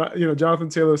 you know, Jonathan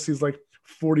Taylor sees like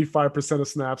 45% of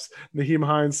snaps. Nyheim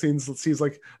Hines sees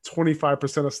like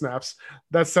 25% of snaps.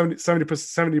 That's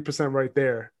 70% right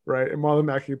there, right? And Marlon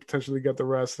Mack can potentially get the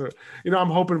rest. You know,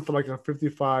 I'm hoping for like a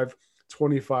 55,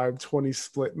 25, 20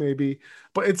 split maybe,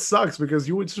 but it sucks because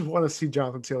you would just want to see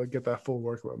Jonathan Taylor get that full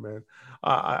workload, man.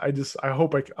 I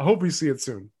hope we see it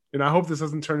soon. And I hope this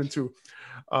doesn't turn into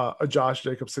a Josh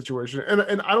Jacobs situation.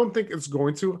 And I don't think it's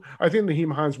going to. I think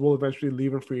Nyheim Hines will eventually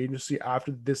leave in free agency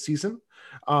after this season.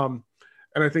 And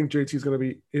I think JT is going to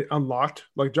be unlocked.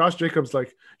 Like Josh Jacobs,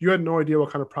 like you had no idea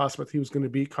what kind of prospect he was going to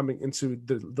be coming into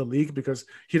the league because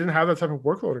he didn't have that type of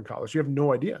workload in college. You have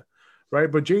no idea,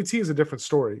 right? But JT is a different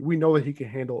story. We know that he can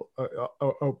handle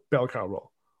a bell cow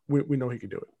role. We know he can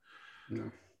do it. Yeah.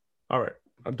 All right.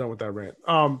 I'm done with that rant.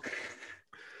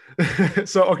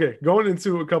 So, okay, going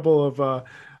into a couple of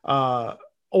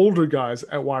older guys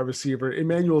at wide receiver,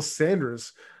 Emmanuel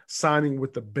Sanders signing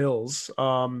with the Bills.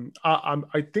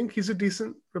 I think he's a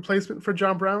decent replacement for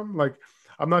John Brown. Like,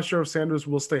 I'm not sure if Sanders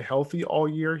will stay healthy all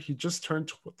year. He just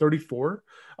turned 34.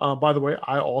 By the way,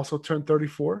 I also turned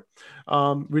 34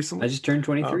 recently. I just turned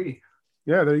 23.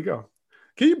 Yeah, there you go.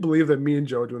 Can you believe that me and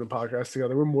Joe are doing a podcast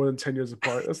together? We're more than 10 years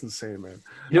apart. That's insane, man.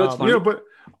 You know what's funny? You know, but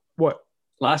what?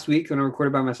 Last week when I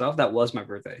recorded by myself, that was my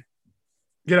birthday.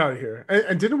 Get out of here.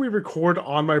 And didn't we record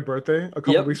on my birthday a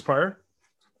couple weeks prior?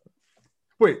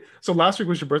 Wait, so last week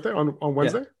was your birthday on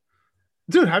Wednesday? Yeah.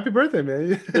 Dude, happy birthday,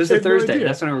 man. It was a Thursday. No,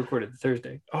 that's when I recorded,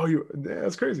 Thursday. Oh,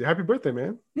 that's crazy. Happy birthday,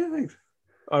 man. Yeah, thanks.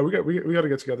 We got to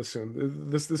get together soon.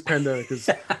 This pandemic is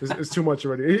too much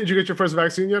already. Did you get your first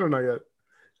vaccine yet or not yet?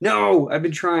 No, I've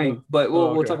been trying, but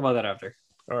we'll talk about that after.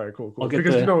 All right, cool. I'll get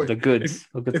the goods.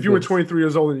 If you were 23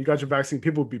 years old and you got your vaccine,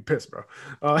 people would be pissed, bro.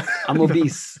 I'm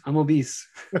obese. I'm obese.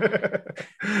 All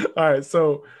right,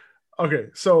 so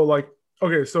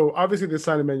obviously they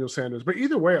signed Emmanuel Sanders, but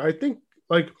either way, I think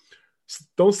like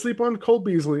don't sleep on Cole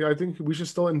Beasley. I think we should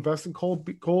still invest in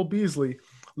Cole Beasley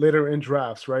later in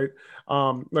drafts, right?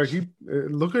 Like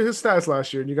look at his stats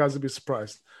last year, and you guys would be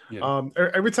surprised. Yeah.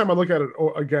 Every time I look at it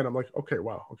again, I'm like, okay,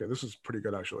 wow, okay, this is pretty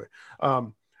good actually.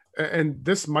 And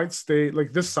this might stay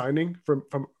like this signing from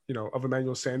of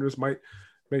Emmanuel Sanders might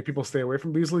make people stay away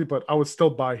from Beasley, but I would still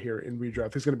buy here in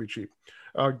redraft. He's going to be cheap.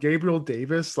 Gabriel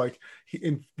Davis, I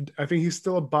think he's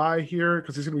still a buy here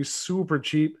because he's going to be super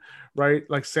cheap, right?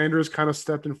 Like Sanders kind of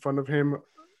stepped in front of him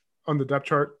on the depth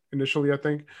chart initially, I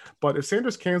think. But if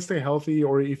Sanders can't stay healthy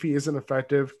or if he isn't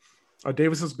effective,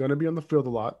 Davis is going to be on the field a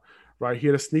lot, right? He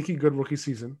had a sneaky good rookie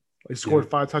season. He scored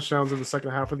 5 touchdowns in the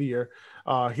second half of the year.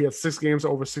 He had 6 games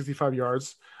over 65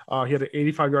 yards. He had an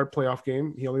 85-yard playoff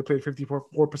game. He only played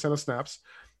 54% of snaps.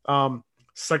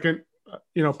 Second,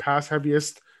 pass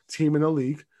heaviest team in the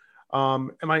league.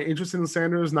 Am I interested in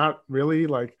Sanders? Not really.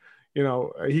 Like,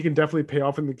 he can definitely pay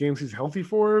off in the games he's healthy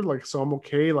for. Like, so I'm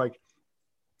okay. Like,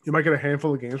 you might get a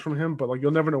handful of games from him, but like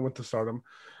you'll never know when to start him.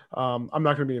 I'm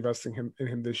not going to be investing in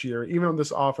him this year, even on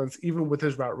this offense, even with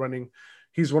his route running.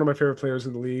 He's one of my favorite players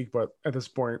in the league, but at this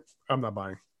point, I'm not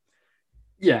buying.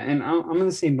 Yeah, and I'm in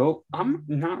the same boat. I'm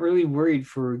not really worried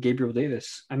for Gabriel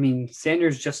Davis. I mean,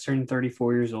 Sanders just turned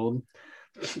 34 years old,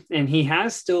 and he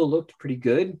has still looked pretty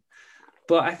good.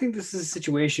 But I think this is a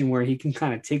situation where he can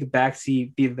kind of take a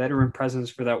backseat, be a veteran presence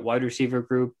for that wide receiver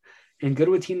group, and go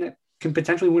to a team that can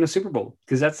potentially win a Super Bowl,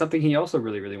 because that's something he also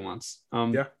really, really wants.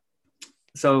 Yeah.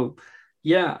 So,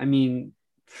 yeah, I mean,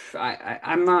 I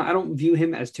don't view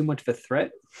him as too much of a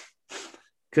threat,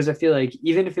 because I feel like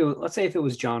even if let's say if it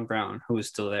was John Brown who was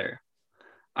still there,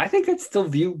 I think I'd still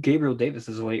view Gabriel Davis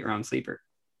as a late round sleeper.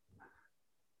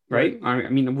 Right? I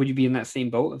mean, would you be in that same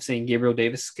boat of saying Gabriel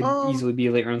Davis could easily be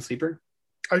a late round sleeper?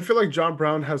 I feel like John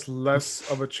Brown has less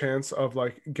of a chance of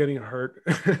like getting hurt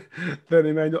than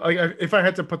Emmanuel. Like, if I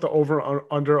had to put the over on,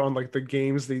 under on like the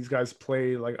games these guys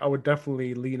play, like I would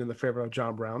definitely lean in the favor of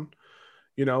John Brown.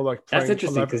 Like that's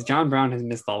interesting because John Brown has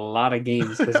missed a lot of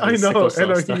games. I know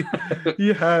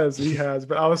he has,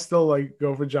 but I would still like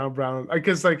go for John Brown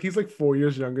because like he's like 4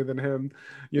 years younger than him,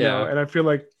 know, and I feel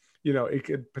like it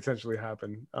could potentially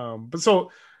happen. But so.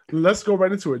 Let's go right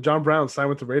into it. John Brown signed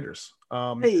with the Raiders.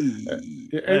 And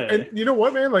you know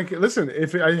what, man? Like, listen,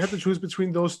 if I had to choose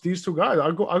between these two guys,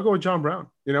 I'll go with John Brown.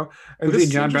 And between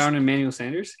John Brown and Emmanuel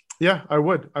Sanders. Yeah, I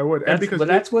would.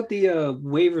 That's what the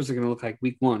waivers are going to look like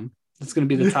week one. That's going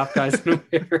to be the top guys in the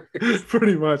waivers.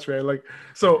 Pretty much, man. Like,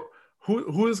 so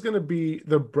who is going to be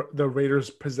the Raiders'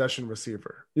 possession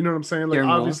receiver? You know what I'm saying? Like,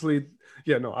 obviously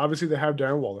they have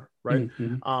Darren Waller, right?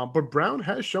 Mm-hmm. But Brown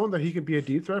has shown that he can be a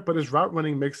deep threat, but his route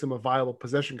running makes him a viable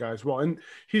possession guy as well. And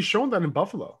he's shown that in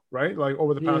Buffalo, right? Like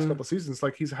over the past couple of seasons,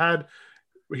 like he's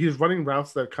running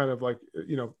routes that kind of like,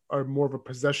 are more of a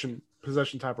possession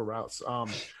type of routes.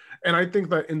 And I think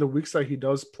that in the weeks that he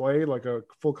does play like a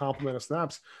full complement of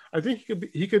snaps, I think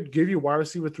he could give you wide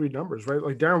receiver 3 numbers, right?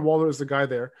 Like Darren Waller is the guy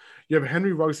there. You have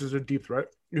Henry Ruggs as a deep threat.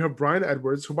 You have Bryan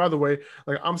Edwards, who, by the way,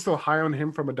 like I'm still high on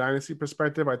him from a dynasty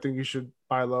perspective. I think you should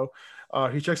buy low.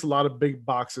 He checks a lot of big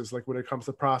boxes, like when it comes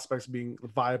to prospects being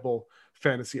viable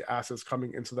fantasy assets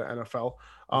coming into the NFL.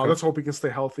 Let's hope he can stay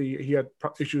healthy. He had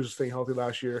issues staying healthy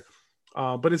last year.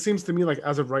 But it seems to me like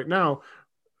as of right now,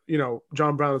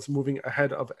 John Brown is moving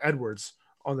ahead of Edwards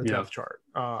on the depth chart.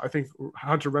 I think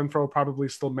Hunter Renfrow probably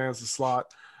still mans the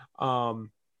slot. We'll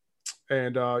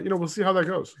see how that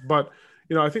goes. But,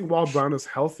 I think while Brown is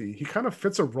healthy, he kind of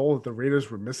fits a role that the Raiders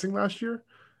were missing last year,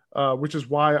 which is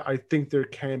why I think there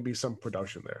can be some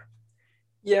production there.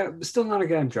 Yeah, but still not a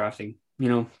guy I'm drafting.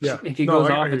 If he goes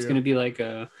off, it's going to be like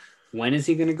when is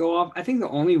he going to go off? I think the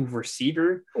only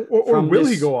receiver or will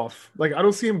he go off? Like I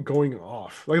don't see him going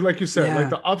off. Like you said, like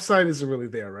the upside isn't really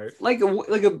there, right? Like a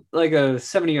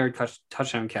 70-yard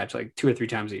touchdown catch like 2 or 3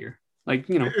 times a year. Like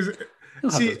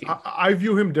see, I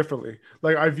view him differently.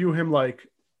 Like I view him like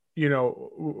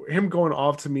him going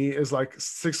off to me is like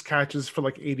 6 catches for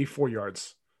like 84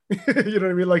 yards. You know what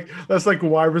I mean? Like that's like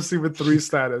wide receiver 3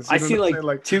 status. I see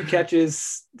like 2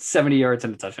 catches, 70 yards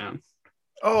and a touchdown.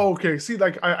 Oh, okay. See,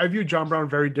 like I view John Brown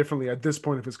very differently at this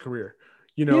point of his career.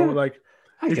 If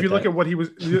you look at what he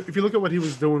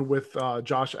was doing with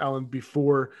Josh Allen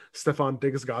before Stephon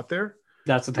Diggs got there,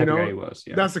 that's the type of guy he was.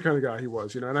 Yeah. That's the kind of guy he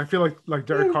was. And I feel like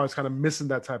Derek Carr is kind of missing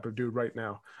that type of dude right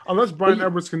now, unless Bryan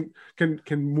Edwards can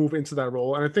move into that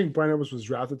role. And I think Bryan Edwards was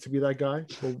drafted to be that guy.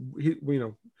 But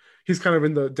he's kind of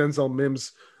in the Denzel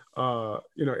Mims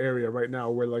area right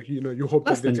now, where like you hope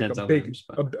that they take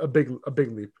a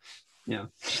big leap. Yeah,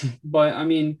 but I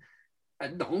mean,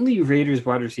 the only Raiders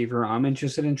wide receiver I'm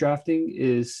interested in drafting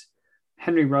is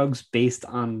Henry Ruggs based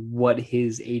on what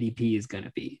his ADP is going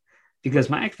to be, because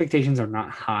my expectations are not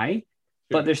high,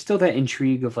 but there's still that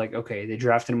intrigue of like, okay, they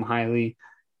drafted him highly.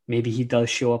 Maybe he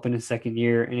does show up in his second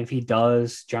year. And if he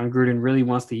does, John Gruden really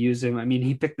wants to use him. I mean,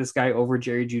 he picked this guy over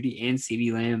Jerry Jeudy and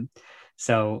CeeDee Lamb.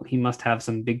 So he must have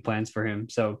some big plans for him.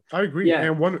 So I agree. Yeah.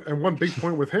 And one big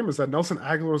point with him is that Nelson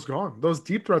Aguilar is gone. Those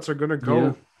deep threats are going to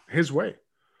go his way.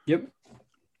 Yep.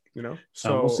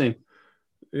 So we'll see.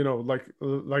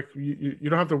 Like you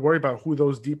don't have to worry about who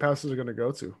those deep passes are going to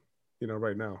go to,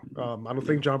 right now. I don't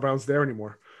think John Brown's there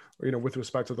anymore, with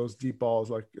respect to those deep balls.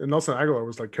 Like Nelson Aguilar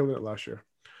was like killing it last year.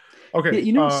 Okay.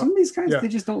 Some of these guys, they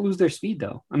just don't lose their speed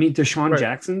though. I mean, Deshaun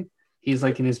Jackson, he's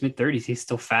like in his mid-30s. He's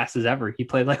still fast as ever. He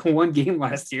played like 1 game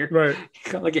last year. Right.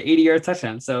 He got like an 80-yard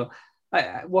touchdown. So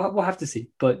we'll have to see.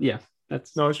 But yeah,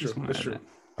 it's true. It's true.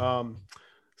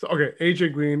 So okay,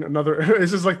 AJ Green, another.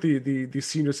 This is like the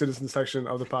senior citizen section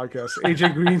of the podcast.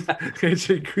 AJ Green,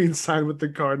 AJ Green signed with the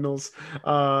Cardinals.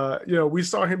 We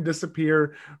saw him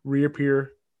disappear,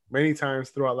 reappear many times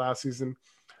throughout last season.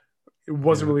 It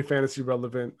wasn't really fantasy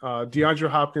relevant. DeAndre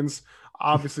Hopkins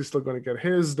obviously still going to get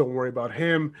his. Don't worry about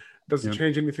him. Doesn't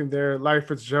change anything there. Larry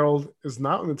Fitzgerald is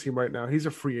not on the team right now. He's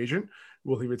a free agent.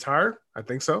 Will he retire? I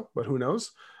think so, but who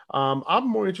knows? I'm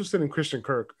more interested in Christian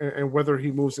Kirk and whether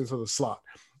he moves into the slot.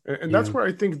 And that's where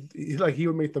I think he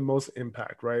would make the most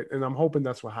impact, right? And I'm hoping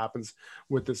that's what happens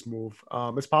with this move.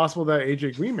 It's possible that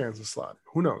AJ Green mans the slot.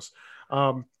 Who knows?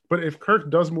 But if Kirk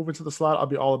does move into the slot, I'll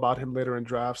be all about him later in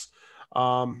drafts.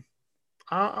 I'm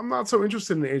not so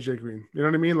interested in AJ Green. You know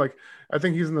what I mean? Like, I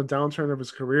think he's in the downturn of his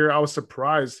career. I was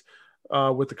surprised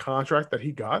with the contract that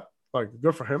he got. Like,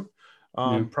 good for him.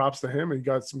 Props to him. He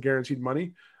got some guaranteed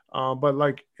money. But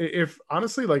like, if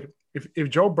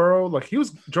Joe Burrow,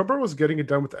 Joe Burrow was getting it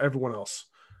done with everyone else,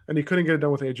 and he couldn't get it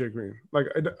done with AJ Green. Like,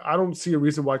 I don't see a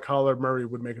reason why Kyler Murray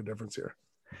would make a difference here.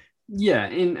 Yeah,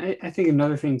 and I think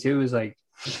another thing too is like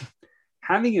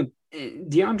having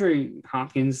DeAndre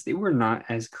Hopkins. They were not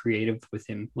as creative with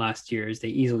him last year as they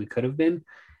easily could have been,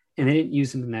 and they didn't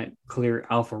use him in that clear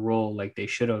alpha role like they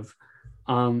should have.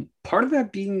 Part of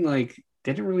that being like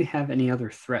they didn't really have any other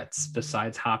threats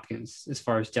besides Hopkins as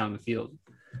far as down the field.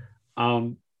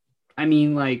 I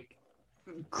mean, like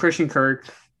Christian Kirk,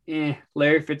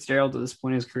 Larry Fitzgerald at this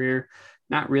point in his career,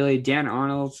 not really. Dan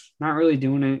Arnold, not really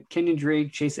doing it. Kenyon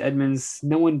Drake, Chase Edmonds,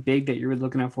 no one big that you're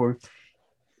looking out for.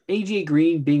 AJ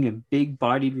Green being a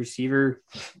big-bodied receiver,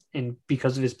 and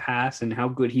because of his pass and how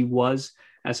good he was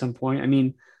at some point. I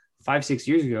mean, 5-6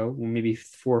 years ago, well, maybe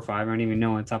 4 or 5, I don't even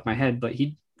know on the top of my head, but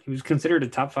he was considered a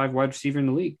top 5 wide receiver in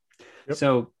the league. Yep.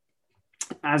 So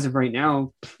as of right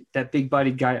now, that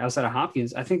big-bodied guy outside of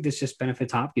Hopkins, I think this just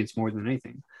benefits Hopkins more than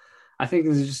anything. I think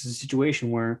this is just a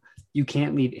situation where you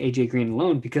can't leave AJ Green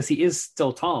alone because he is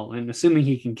still tall, and assuming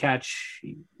he can catch,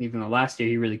 even though last year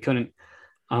he really couldn't,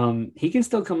 he can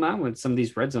still come out with some of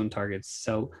these red zone targets.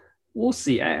 So we'll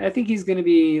see. I think he's going to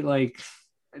be like,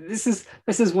 this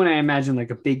is when I imagine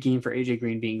like a big game for AJ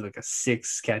Green being like a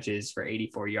 6 catches for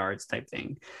 84 yards type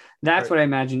thing. That's what I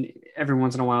imagine every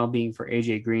once in a while being for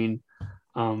AJ Green.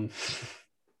 But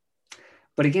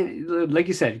again, like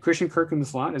you said, Christian Kirk in the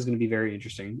slot is going to be very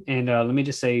interesting. And let me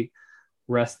just say,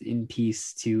 rest in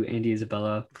peace to Andy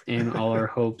Isabella and all our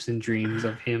hopes and dreams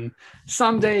of him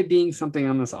someday being something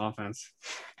on this offense.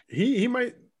 He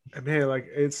might, man, like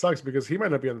it sucks because he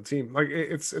might not be on the team. Like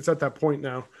it's at that point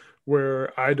now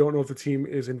where I don't know if the team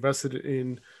is invested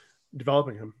in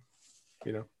developing him,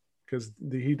 because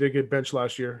he did get benched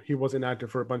last year. He was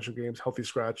inactive for a bunch of games, healthy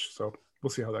scratch. So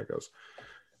we'll see how that goes.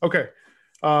 Okay.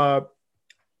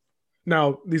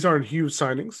 Now, these aren't huge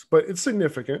signings, but it's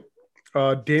significant.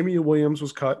 Damian Williams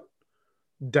was cut.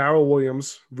 Darrell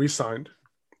Williams re-signed.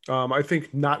 I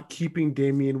think not keeping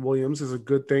Damian Williams is a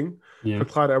good thing for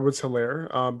Clyde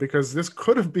Edwards-Helaire, because this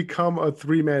could have become a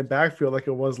 3-man backfield like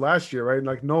it was last year, right?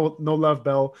 Like no Lev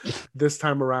Bell this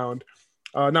time around.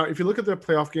 Now, if you look at the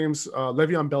playoff games,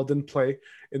 Le'Veon Bell didn't play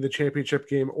in the championship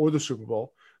game or the Super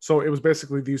Bowl. So it was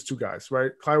basically these two guys,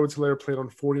 right? Clyde Edwards-Helaire played on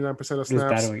 49% of snaps. He was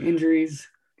battling injuries.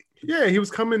 Yeah, he was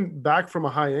coming back from a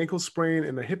high ankle sprain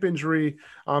and a hip injury.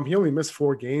 He only missed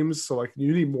 4 games, so like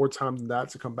you need more time than that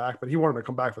to come back. But he wanted to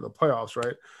come back for the playoffs,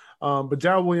 right? But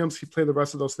Darrell Williams, he played the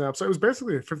rest of those snaps. So it was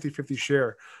basically a 50-50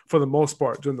 share for the most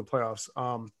part during the playoffs.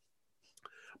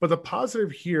 But the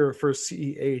positive here for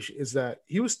CEH is that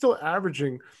he was still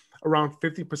averaging around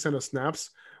 50% of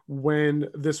snaps when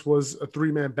this was a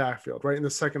 3-man backfield, right, in the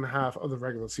second half of the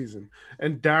regular season.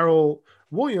 And Darrell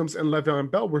Williams and Le'Veon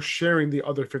Bell were sharing the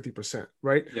other 50%,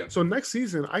 right? Yeah. So next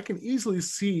season, I can easily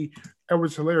see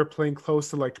Edwards-Helaire playing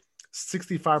close to like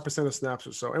 65% of snaps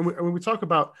or so. And when we talk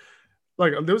about,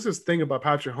 like, there was this thing about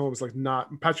Patrick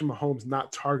Mahomes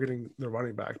not targeting the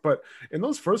running back. But in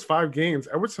those first 5 games,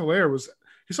 Edwards-Helaire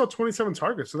he saw 27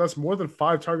 targets. So that's more than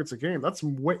 5 targets a game. That's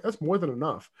more than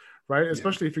enough, right?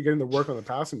 Especially if you're getting to work on the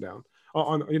passing down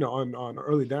on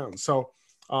early downs. So,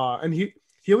 and he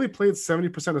only played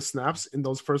 70% of snaps in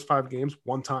those first 5 games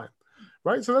one time,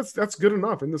 right? So that's good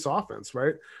enough in this offense,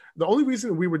 right? The only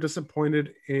reason we were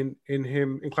disappointed in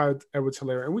Clyde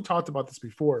Edwards-Helaire, and we talked about this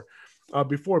before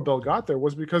Bell got there,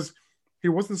 was because he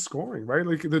wasn't scoring, right?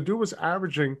 Like the dude was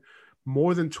averaging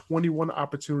more than 21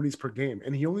 opportunities per game,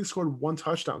 and he only scored 1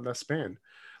 touchdown in that span.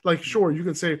 Like, sure, you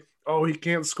can say, oh, he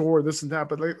can't score this and that,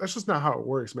 but like that's just not how it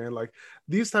works, man. Like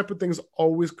these type of things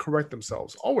always correct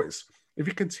themselves, always. If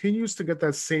he continues to get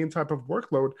that same type of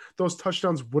workload, those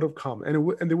touchdowns would have come,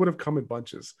 and they would have come in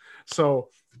bunches. So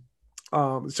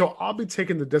So I'll be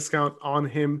taking the discount on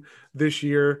him this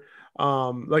year.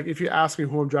 Like if you ask me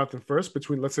who I'm drafting first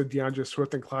between, let's say, DeAndre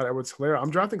Swift and Clyde Edwards-Helaire,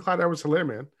 I'm drafting Clyde Edwards-Helaire,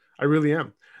 man. I really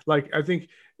am. Like, I think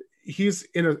he's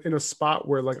in a spot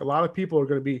where like a lot of people are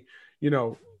going to be,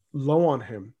 low on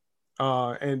him.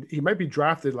 And he might be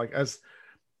drafted like as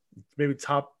maybe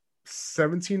top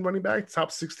 17 running back,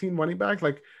 top 16 running back.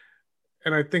 Like,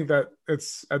 and I think that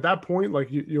it's at that point, like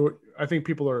I think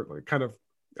people are like kind of,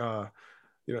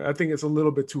 I think it's a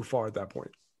little bit too far at that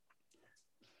point.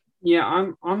 Yeah,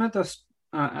 I'm at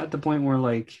the point where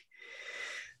like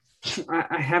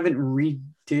I haven't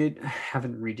redone.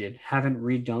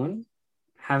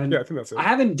 Yeah, I think that's it. I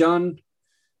haven't done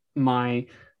my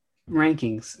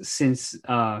rankings since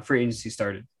free agency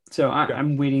started. So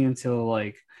I'm waiting until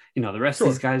like, the rest of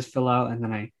these guys fill out and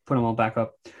then I put them all back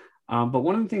up. But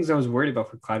one of the things I was worried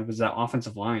about for Clyde was that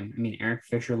offensive line. I mean, Eric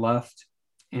Fisher left,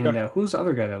 and who's the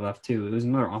other guy that left too? It was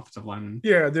another offensive lineman.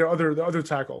 Yeah, the other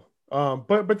tackle.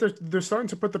 But they're starting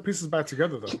to put the pieces back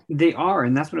together though. They are,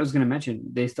 and that's what I was going to mention.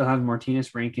 They still have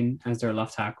Martinez Rankin as their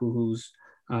left tackle, who's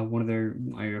one of their,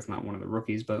 I guess not one of the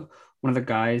rookies, but one of the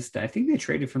guys that I think they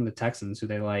traded from the Texans, who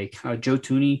they like. Joe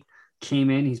Thuney came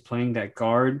in. He's playing that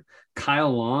guard.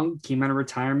 Kyle Long came out of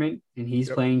retirement and he's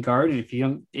playing guard. And if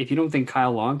you don't think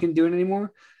Kyle Long can do it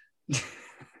anymore,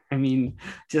 I mean,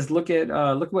 just look at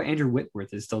what Andrew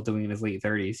Whitworth is still doing in his late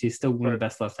 30s. He's still one of the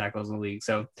best left tackles in the league.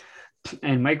 So,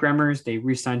 and Mike Remmers, they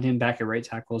re-signed him back at right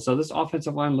tackle. So this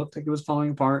offensive line looked like it was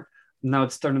falling apart. Now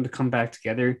it's starting to come back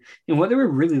together. And what they were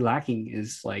really lacking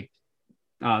is like,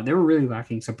 they were really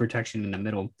lacking some protection in the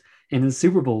middle. In the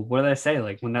Super Bowl, what did I say?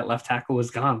 Like when that left tackle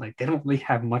was gone, like they don't really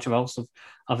have much of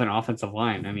an offensive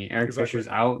line. I mean, Eric Fisher's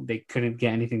out. They couldn't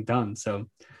get anything done. So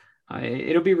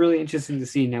it'll be really interesting to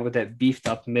see now with that beefed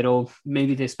up middle.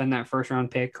 Maybe they spend that first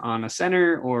round pick on a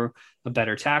center or a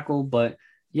better tackle. But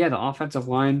yeah, the offensive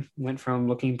line went from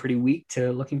looking pretty weak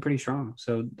to looking pretty strong.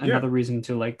 So another reason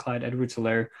to like Clyde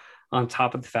Edwards-Helaire, on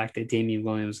top of the fact that Damian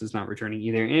Williams is not returning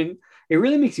either. And it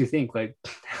really makes you think, like,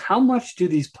 how much do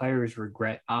these players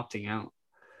regret opting out?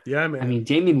 Yeah, man. I mean,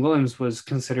 Damian Williams was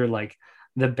considered like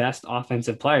the best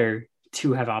offensive player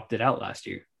to have opted out last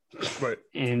year. Right.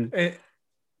 And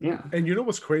yeah. And you know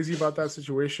what's crazy about that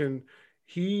situation?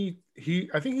 I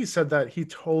think he said that he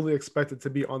totally expected to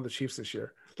be on the Chiefs this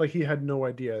year. Like he had no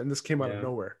idea. And this came out of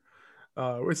nowhere.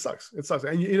 It sucks.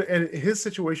 And his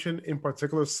situation in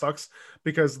particular sucks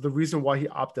because the reason why he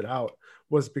opted out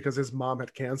was because his mom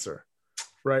had cancer,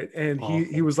 right? And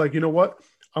he was like, you know what?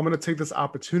 I'm going to take this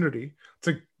opportunity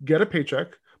to get a paycheck,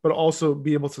 but also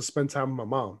be able to spend time with my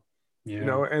mom.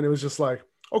 Yeah. And it was just like,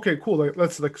 okay, cool. Like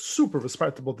that's like super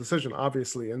respectable decision,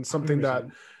 obviously, and something 100%. That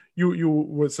you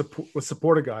would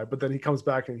support a guy, but then he comes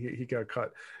back and he got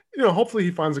cut. Hopefully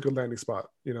he finds a good landing spot,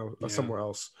 somewhere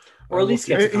else, or at least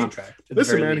gets a contract.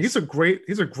 Listen, man, he's a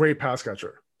great pass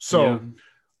catcher. So,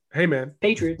 hey, man,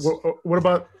 Patriots. What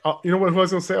about who I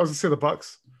was gonna say? I was gonna say the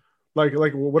Bucks. Like,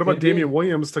 what about Damian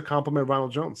Williams to complement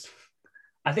Ronald Jones?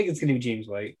 I think it's gonna be James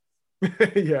White.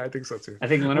 Yeah, I think so too. I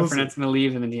think Leonard Fournette's gonna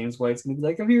leave, and then James White's gonna be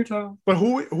like, "I'm here, Tom." But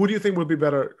who do you think would be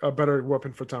a better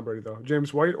weapon for Tom Brady though?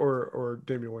 James White or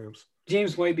Damian Williams?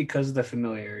 James White because of the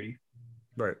familiarity.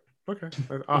 Right. Okay.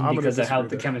 Because of how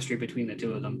the chemistry between the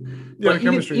two of them. Yeah,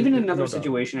 but even in another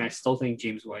situation, I still think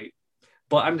James White.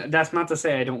 But that's not to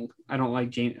say I don't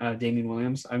like Damian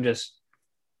Williams. I'm just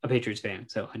a Patriots fan,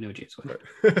 so I know James White.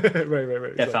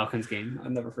 Right. That Falcons game,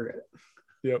 I'll never forget it.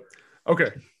 Yep.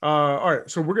 Okay. All right.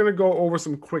 So we're gonna go over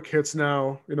some quick hits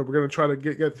now. We're gonna try to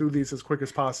get through these as quick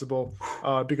as possible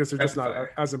because they're just not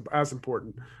as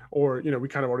important. Or we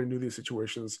kind of already knew these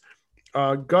situations.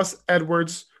 Gus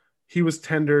Edwards, he was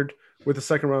tendered with a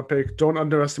second round pick. Don't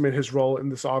underestimate his role in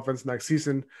this offense next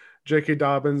season. J.K.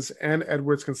 Dobbins and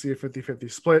Edwards can see a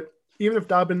 50-50 split. Even if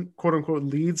Dobbins, quote unquote,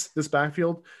 leads this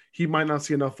backfield, he might not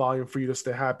see enough volume for you to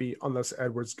stay happy unless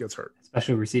Edwards gets hurt.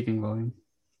 Especially receiving volume.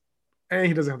 And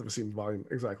he doesn't have the receiving volume.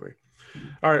 Exactly.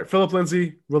 All right. Phillip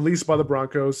Lindsay, released by the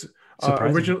Broncos.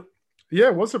 Yeah,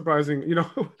 it was surprising.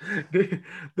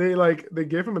 They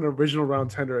gave him an original round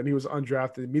tender and he was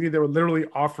undrafted, meaning they were literally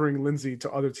offering Lindsay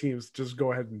to other teams. Just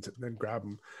go ahead and then grab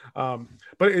him.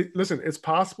 But listen, it's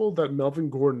possible that Melvin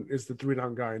Gordon is the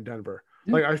 3-down guy in Denver.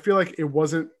 Mm-hmm. Like, I feel like it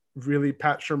wasn't really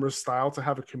Pat Shurmur's style to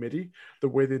have a committee the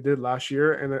way they did last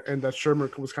year. And that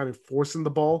Shurmur was kind of forcing the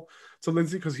ball to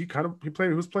Lindsay because he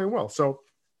was playing well. So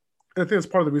I think that's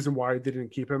part of the reason why they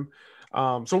didn't keep him.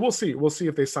 So we'll see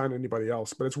if they sign anybody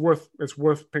else, but it's worth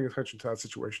paying attention to that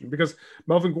situation because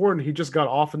Melvin Gordon, he just got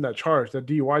off in that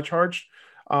DUI charge.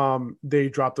 They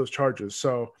dropped those charges.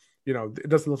 So, it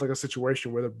doesn't look like a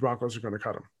situation where the Broncos are going to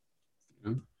cut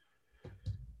him.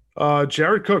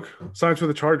 Jared Cook signs for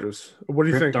the Chargers. What do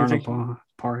you Rip think?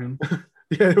 Parham.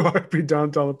 Yeah, RP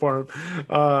Donald Parham.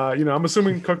 I'm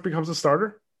assuming Cook becomes a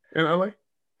starter in LA.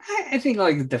 I think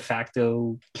like de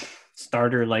facto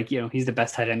starter, like, he's the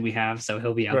best tight end we have, so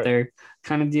he'll be out Right. there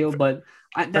kind of deal. But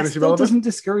that Fantasy still relevant? doesn't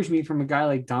discourage me from a guy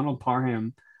like Donald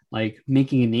Parham, like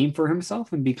making a name for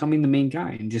himself and becoming the main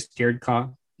guy, and just Jared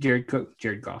Cook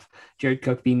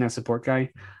being that support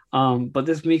guy. But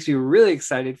this makes me really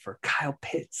excited for Kyle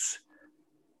Pitts.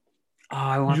 Oh,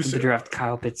 I want them to draft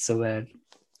Kyle Pitts so bad.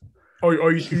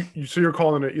 So you're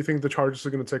calling it? You think the Chargers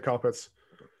are going to take Kyle Pitts?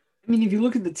 I mean, if you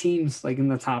look at the teams like in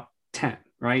the top 10,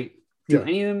 right? Do Yeah.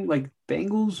 any of them like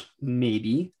Bengals?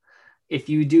 Maybe. If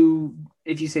you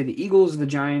say the Eagles or the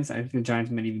Giants, I think the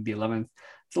Giants might even be 11th.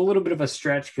 It's a little bit of a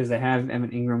stretch because they have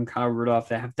Evan Ingram, Kyle Rudolph,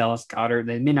 they have Dallas Goedert.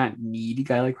 They may not need a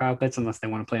guy like Kyle Pitts unless they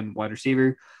want to play him wide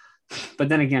receiver. But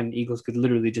then again, Eagles could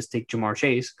literally just take Jamar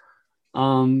Chase.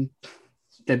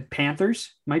 The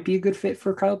Panthers might be a good fit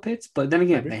for Kyle Pitts, but then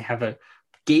again, they have a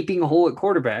gaping hole at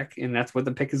quarterback, and that's what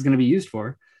the pick is going to be used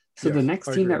for. So the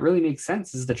next team that really makes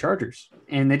sense is the Chargers,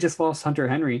 and they just lost Hunter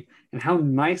Henry. And how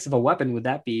nice of a weapon would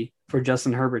that be for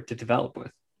Justin Herbert to develop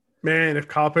with? Man, if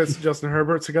Kyle Pitts and Justin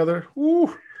Herbert together,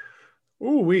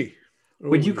 wee.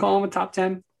 Would you call him a top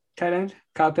 10 tight end,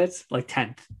 Kyle Pitts? Like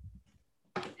 10th,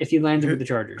 if he landed with the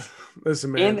Chargers.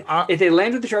 Listen, man. And if they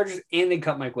land with the Chargers and they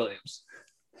cut Mike Williams.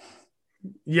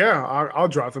 Yeah, I'll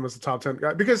draft him as a top 10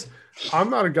 guy because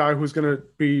I'm not a guy who's going to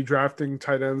be drafting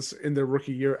tight ends in their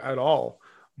rookie year at all.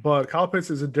 But Kyle Pitts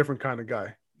is a different kind of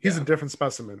guy. He's a different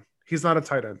specimen. He's not a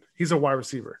tight end. He's a wide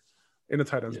receiver in a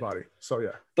tight end's body. So,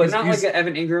 yeah. But not like an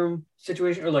Evan Ingram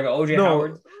situation or like an OJ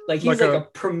Howard. Like he's like a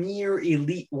premier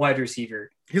elite wide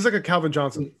receiver. He's like a Calvin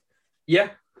Johnson. Yeah.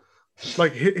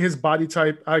 Like his body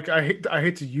type. I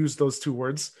hate to use those two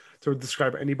words to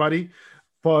describe anybody.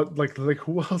 But like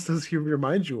who else does he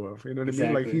remind you of? You know what I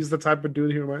mean? Like he's the type of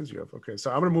dude he reminds you of. Okay, so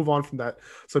I'm gonna move on from that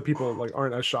so people like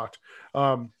aren't as shocked.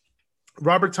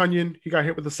 Robert Tonyan, he got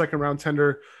hit with the second round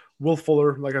tender. Will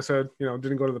Fuller, like I said,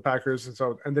 didn't go to the Packers, and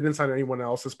they didn't sign anyone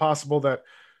else. It's possible that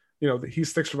he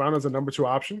sticks around as a number 2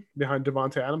 option behind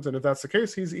Devontae Adams, and if that's the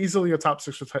case, he's easily a top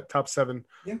 6 or top 7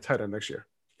 tight end next year.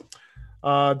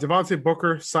 Devontae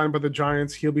Booker signed by the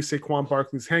Giants. He'll be Saquon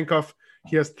Barkley's handcuff.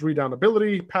 He has 3-down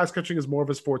ability. Pass catching is more of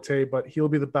his forte, but he'll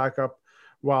be the backup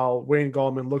while Wayne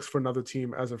Gallman looks for another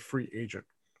team as a free agent.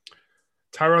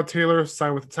 Tyrod Taylor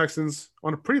signed with the Texans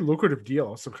on a pretty lucrative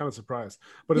deal, so I'm kind of surprised.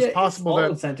 But it's possible it's all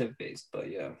that incentive based,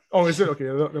 but yeah. Oh, is it? Okay,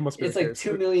 that must be. It's like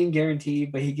 $2 million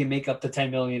guaranteed, but he can make up to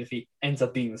 $10 million if he ends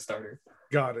up being the starter.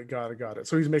 Got it.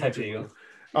 So he's making $2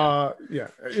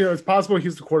 million. It's possible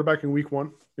he's the quarterback in week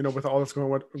 1. With all that's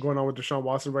going on with Deshaun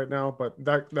Watson right now, but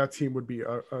that team would be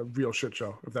a real shit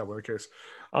show if that were the case.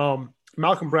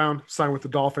 Malcolm Brown signed with the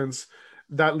Dolphins.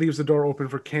 That leaves the door open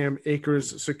for Cam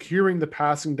Akers securing the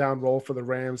passing down role for the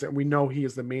Rams, and we know he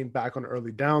is the main back on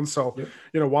early down. So,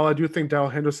 while I do think Darrell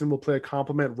Henderson will play a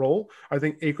complement role, I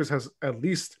think Akers has at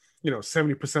least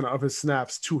 70% of his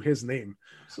snaps to his name.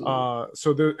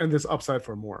 So there's upside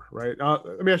for more, right?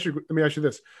 Let me ask you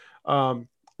this.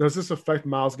 Does this affect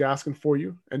Myles Gaskin for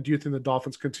you? And do you think the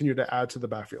Dolphins continue to add to the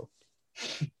backfield?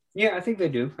 Yeah, I think they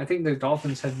do. I think the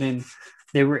Dolphins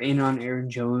they were in on Aaron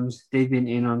Jones. They've been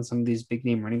in on some of these big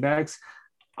name running backs.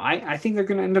 I think they're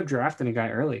going to end up drafting a guy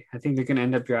early. I think they're going to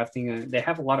end up drafting they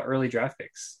have a lot of early draft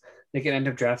picks. They could end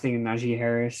up drafting a Najee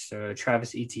Harris,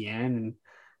 Travis Etienne, and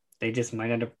they just might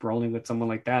end up rolling with someone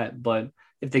like that. But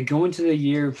if they go into the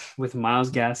year with Myles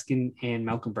Gaskin and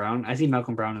Malcolm Brown, I see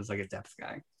Malcolm Brown as like a depth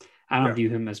guy. I don't view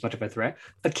him as much of a threat,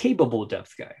 a capable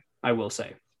depth guy, I will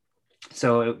say.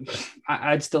 So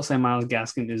I'd still say Myles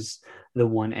Gaskin is the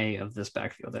 1A of this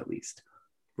backfield at least.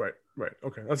 Right.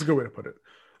 Okay, that's a good way to put it.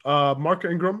 Mark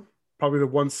Ingram, probably the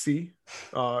 1C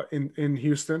in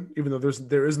Houston, even though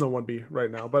there is no 1B right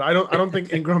now. But I don't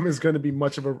think Ingram is going to be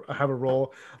much of have a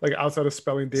role like outside of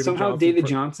spelling David Somehow Johnson. David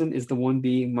Johnson is the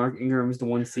 1B, Mark Ingram is the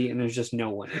 1C, and there's just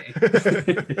no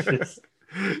 1A.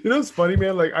 It's funny,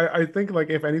 man. Like I think like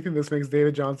if anything, this makes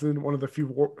David Johnson one of the few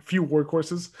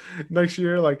workhorses next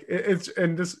year. Like it's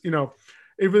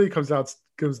it really comes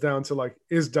down to like,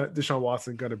 is Deshaun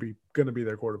Watson gonna be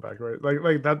their quarterback, right?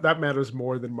 Like that matters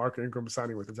more than Mark Ingram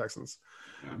signing with the Texans.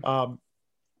 Yeah.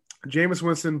 Jameis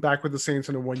Winston back with the Saints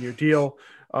on a 1-year deal.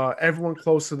 Everyone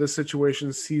close to this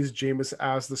situation sees Jameis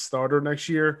as the starter next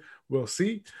year. We'll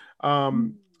see.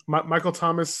 Michael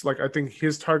Thomas, like I think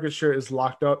his target share is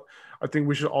locked up. I think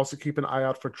we should also keep an eye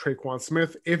out for Traquan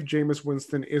Smith. If Jameis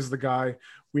Winston is the guy,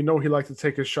 we know he likes to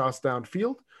take his shots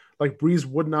downfield. Like Breeze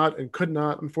would not and could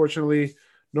not, unfortunately.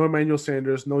 No Emmanuel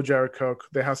Sanders, no Jared Cook.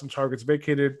 They have some targets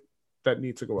vacated. that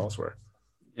need to go elsewhere.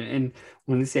 And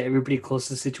when they say everybody close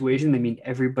to the situation, they mean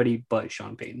everybody but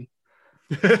Sean Payton.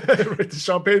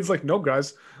 Sean Payton's like, no,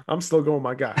 guys, I'm still going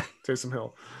my guy, Taysom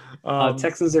Hill.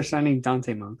 Texans are signing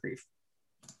Dante Moncrief.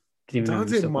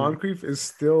 Dante Moncrief is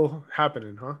still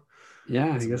happening, huh?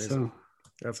 Yeah, I guess so.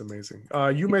 That's amazing.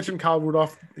 You mentioned Kyle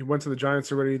Rudolph. He went to the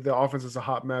Giants already. The offense is a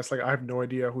hot mess. Like, I have no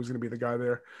idea who's going to be the guy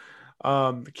there.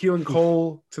 Keelan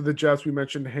Cole to the Jets. We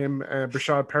mentioned him. And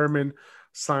Brashad Perriman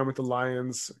signed with the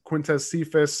Lions. Quintez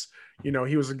Cephas,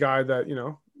 he was a guy that,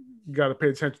 you got to pay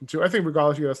attention to. I think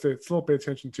regardless, you got to still pay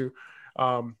attention to.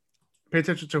 Pay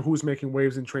attention to who's making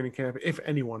waves in training camp, if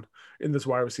anyone, in this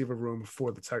wide receiver room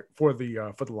for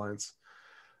the Lions.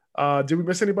 Did we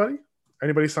miss anybody?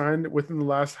 Anybody signed within the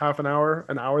last an hour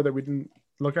that we didn't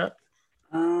look at?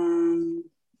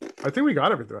 I think we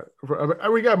got everything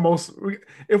right. We got most.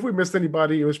 If we missed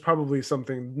anybody, it was probably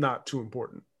something not too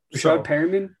important. Rashad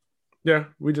Perriman. Yeah,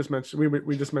 we just mentioned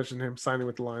we just mentioned him signing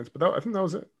with the Lions, but I think that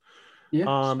was it. Yeah,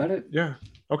 that's about it. Yeah.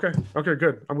 Okay,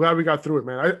 good. I'm glad we got through it,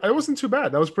 man. I wasn't too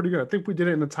bad. That was pretty good. I think we did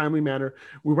it in a timely manner.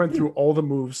 We went through all the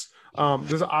moves.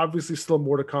 There's obviously still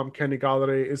more to come. Kenny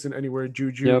Golladay isn't anywhere.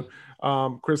 Juju,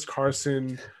 Chris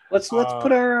Carson. Let's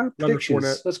put our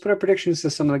predictions. Let's put our predictions to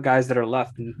some of the guys that are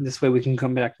left, and this way we can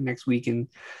come back next week and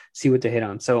see what to hit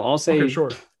on. So I'll say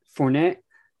Fournette,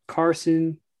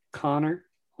 Carson, Connor.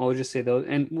 I'll just say those,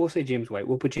 and we'll say James White.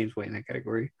 We'll put James White in that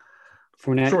category.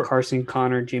 Fournette, Carson,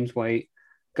 Connor, James White,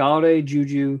 Golladay,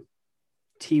 Juju,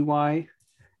 Ty,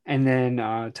 and then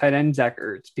tight end Zach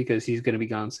Ertz, because he's going to be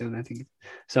gone soon, I think.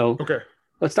 So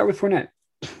let's start with Fournette.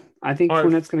 I think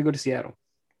Fournette's going to go to Seattle.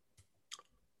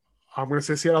 I'm going to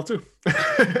say Seattle too.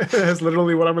 That's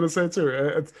literally what I'm going to say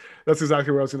too. That's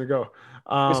exactly where I was going to go.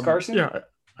 Chris Carson? Yeah,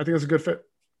 I think it's a good fit.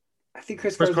 I think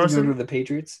Chris Carson is going to the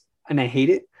Patriots, and I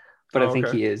hate it, but I think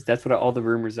he is. That's what all the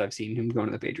rumors I've seen, him going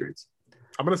to the Patriots.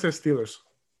 I'm going to say Steelers.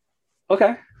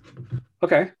 Okay.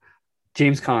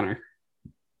 James Conner.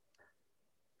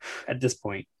 At this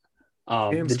point.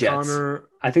 The Jets. Conner,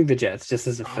 I think the Jets, just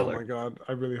as a filler. Oh my God,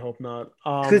 I really hope not.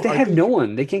 Because they have no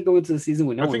one. They can't go into the season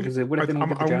with no one. Because what if they don't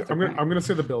get the draft? I'm going to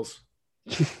say the Bills.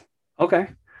 Okay.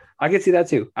 I can see that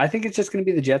too. I think it's just going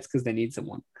to be the Jets because they need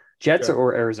someone. Jets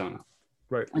or Arizona.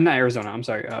 Right. Not Arizona. I'm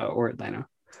sorry. Or Atlanta.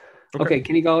 Okay.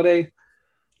 Kenny Golladay.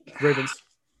 Ravens.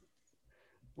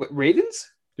 What,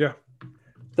 Ravens? Yeah.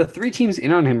 The three teams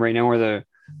in on him right now are the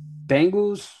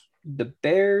Bengals, the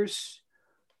Bears,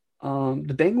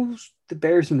 the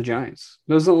Bears, and the Giants.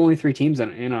 Those are the only three teams that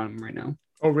are in on him right now.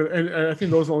 Oh, really? And I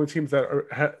think those are the only teams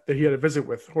that he had a visit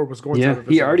with or was going to have a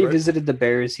visit. He already visited the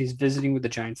Bears. He's visiting with the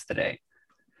Giants today.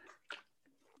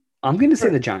 I'm going to say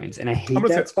the Giants, and I hate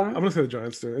that spot. I'm going to say the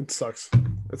Giants, too. It sucks.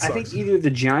 I think either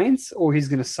the Giants or he's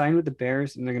going to sign with the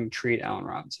Bears, and they're going to trade Allen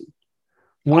Robinson.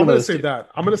 I'm going to say that.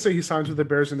 I'm going to say he signs with the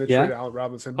Bears and they trade Allen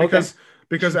Robinson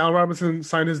because Allen Robinson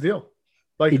signed his deal.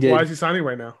 Like, why is he signing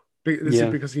right now? Is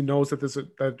it because he knows that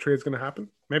that trade is going to happen?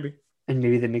 Maybe. And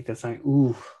maybe they make that sign.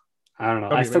 Ooh, I don't know.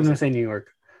 I'm still going to say New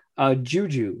York.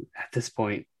 Juju at this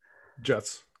point.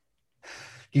 Jets.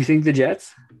 You think the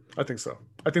Jets? I think so.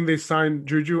 I think they signed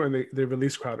Juju and they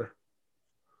released Crowder.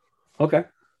 Okay.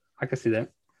 I can see that.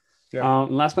 Yeah.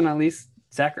 Last but not least,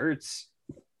 Zach Ertz.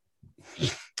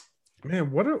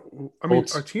 Man,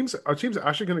 are teams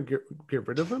actually going to get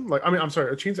rid of him? Like, I'm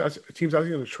sorry, are teams actually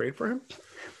going to trade for him?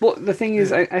 Well, the thing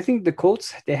is, I think the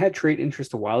Colts, they had trade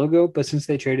interest a while ago, but since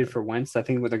they traded for Wentz, I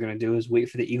think what they're going to do is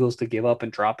wait for the Eagles to give up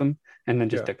and drop him, and then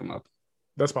just pick him up.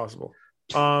 That's possible.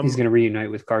 He's going to reunite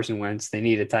with Carson Wentz. They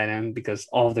need a tight end because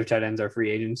all of their tight ends are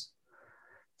free agents.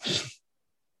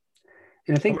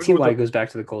 And I think T.Y. goes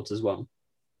back to the Colts as well.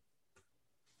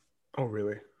 Oh,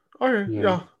 really? Okay,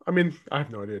 yeah. I mean, I have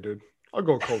no idea, dude. I'll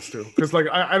go Colts too, because like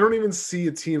I don't even see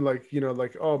a team like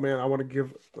like, oh man, I want to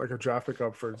give like a draft pick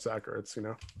up for Zach Ertz.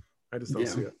 I just don't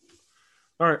see it.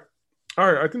 All right.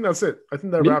 I think that's it. I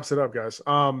think that wraps it up, guys.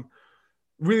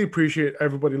 Really appreciate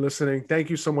everybody listening. Thank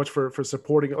you so much for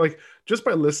supporting it. Like, just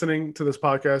by listening to this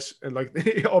podcast and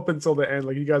like up until the end,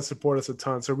 like, you guys support us a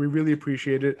ton. So we really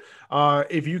appreciate it.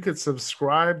 If you could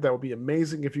subscribe, that would be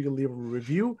amazing. If you can leave a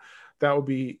review, that would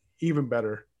be even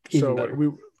better.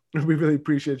 We really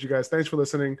appreciate you guys. Thanks for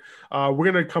listening.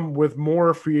 We're going to come with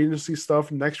more free agency stuff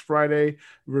next Friday,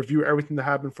 review everything that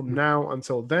happened from now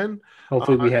until then.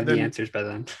 Hopefully we have the answers by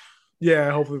then.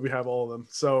 Yeah, hopefully we have all of them.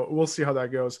 So we'll see how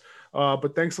that goes.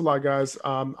 But thanks a lot, guys.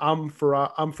 I'm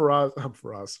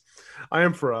Faraz. I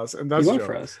am Faraz, and that's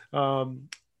Joe.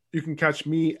 You can catch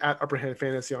me at Upper Hand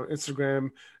Fantasy on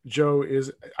Instagram. Joe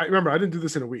is, I remember I didn't do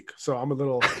this in a week, so I'm a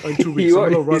little, in 2 weeks, I'm a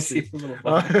little rusty.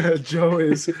 Joe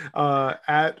is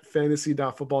at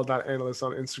fantasy.football.analyst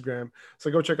on Instagram. So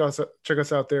go check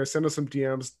us out there. Send us some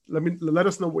DMs. Let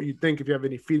us know what you think. If you have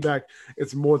any feedback,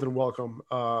 it's more than welcome.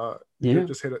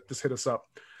 Just hit us up.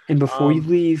 And before you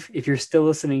leave, if you're still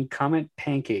listening, comment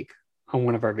pancake on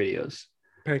one of our videos.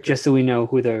 Pancake. Just so we know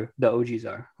who the OGs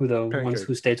are, who the Pancake. ones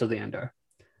who stay till the end are.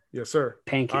 Yes, sir.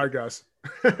 Pancake. All right, guys.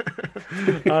 All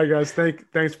right, guys.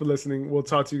 Thanks for listening. We'll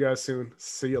talk to you guys soon.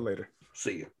 See you later.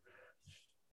 See you.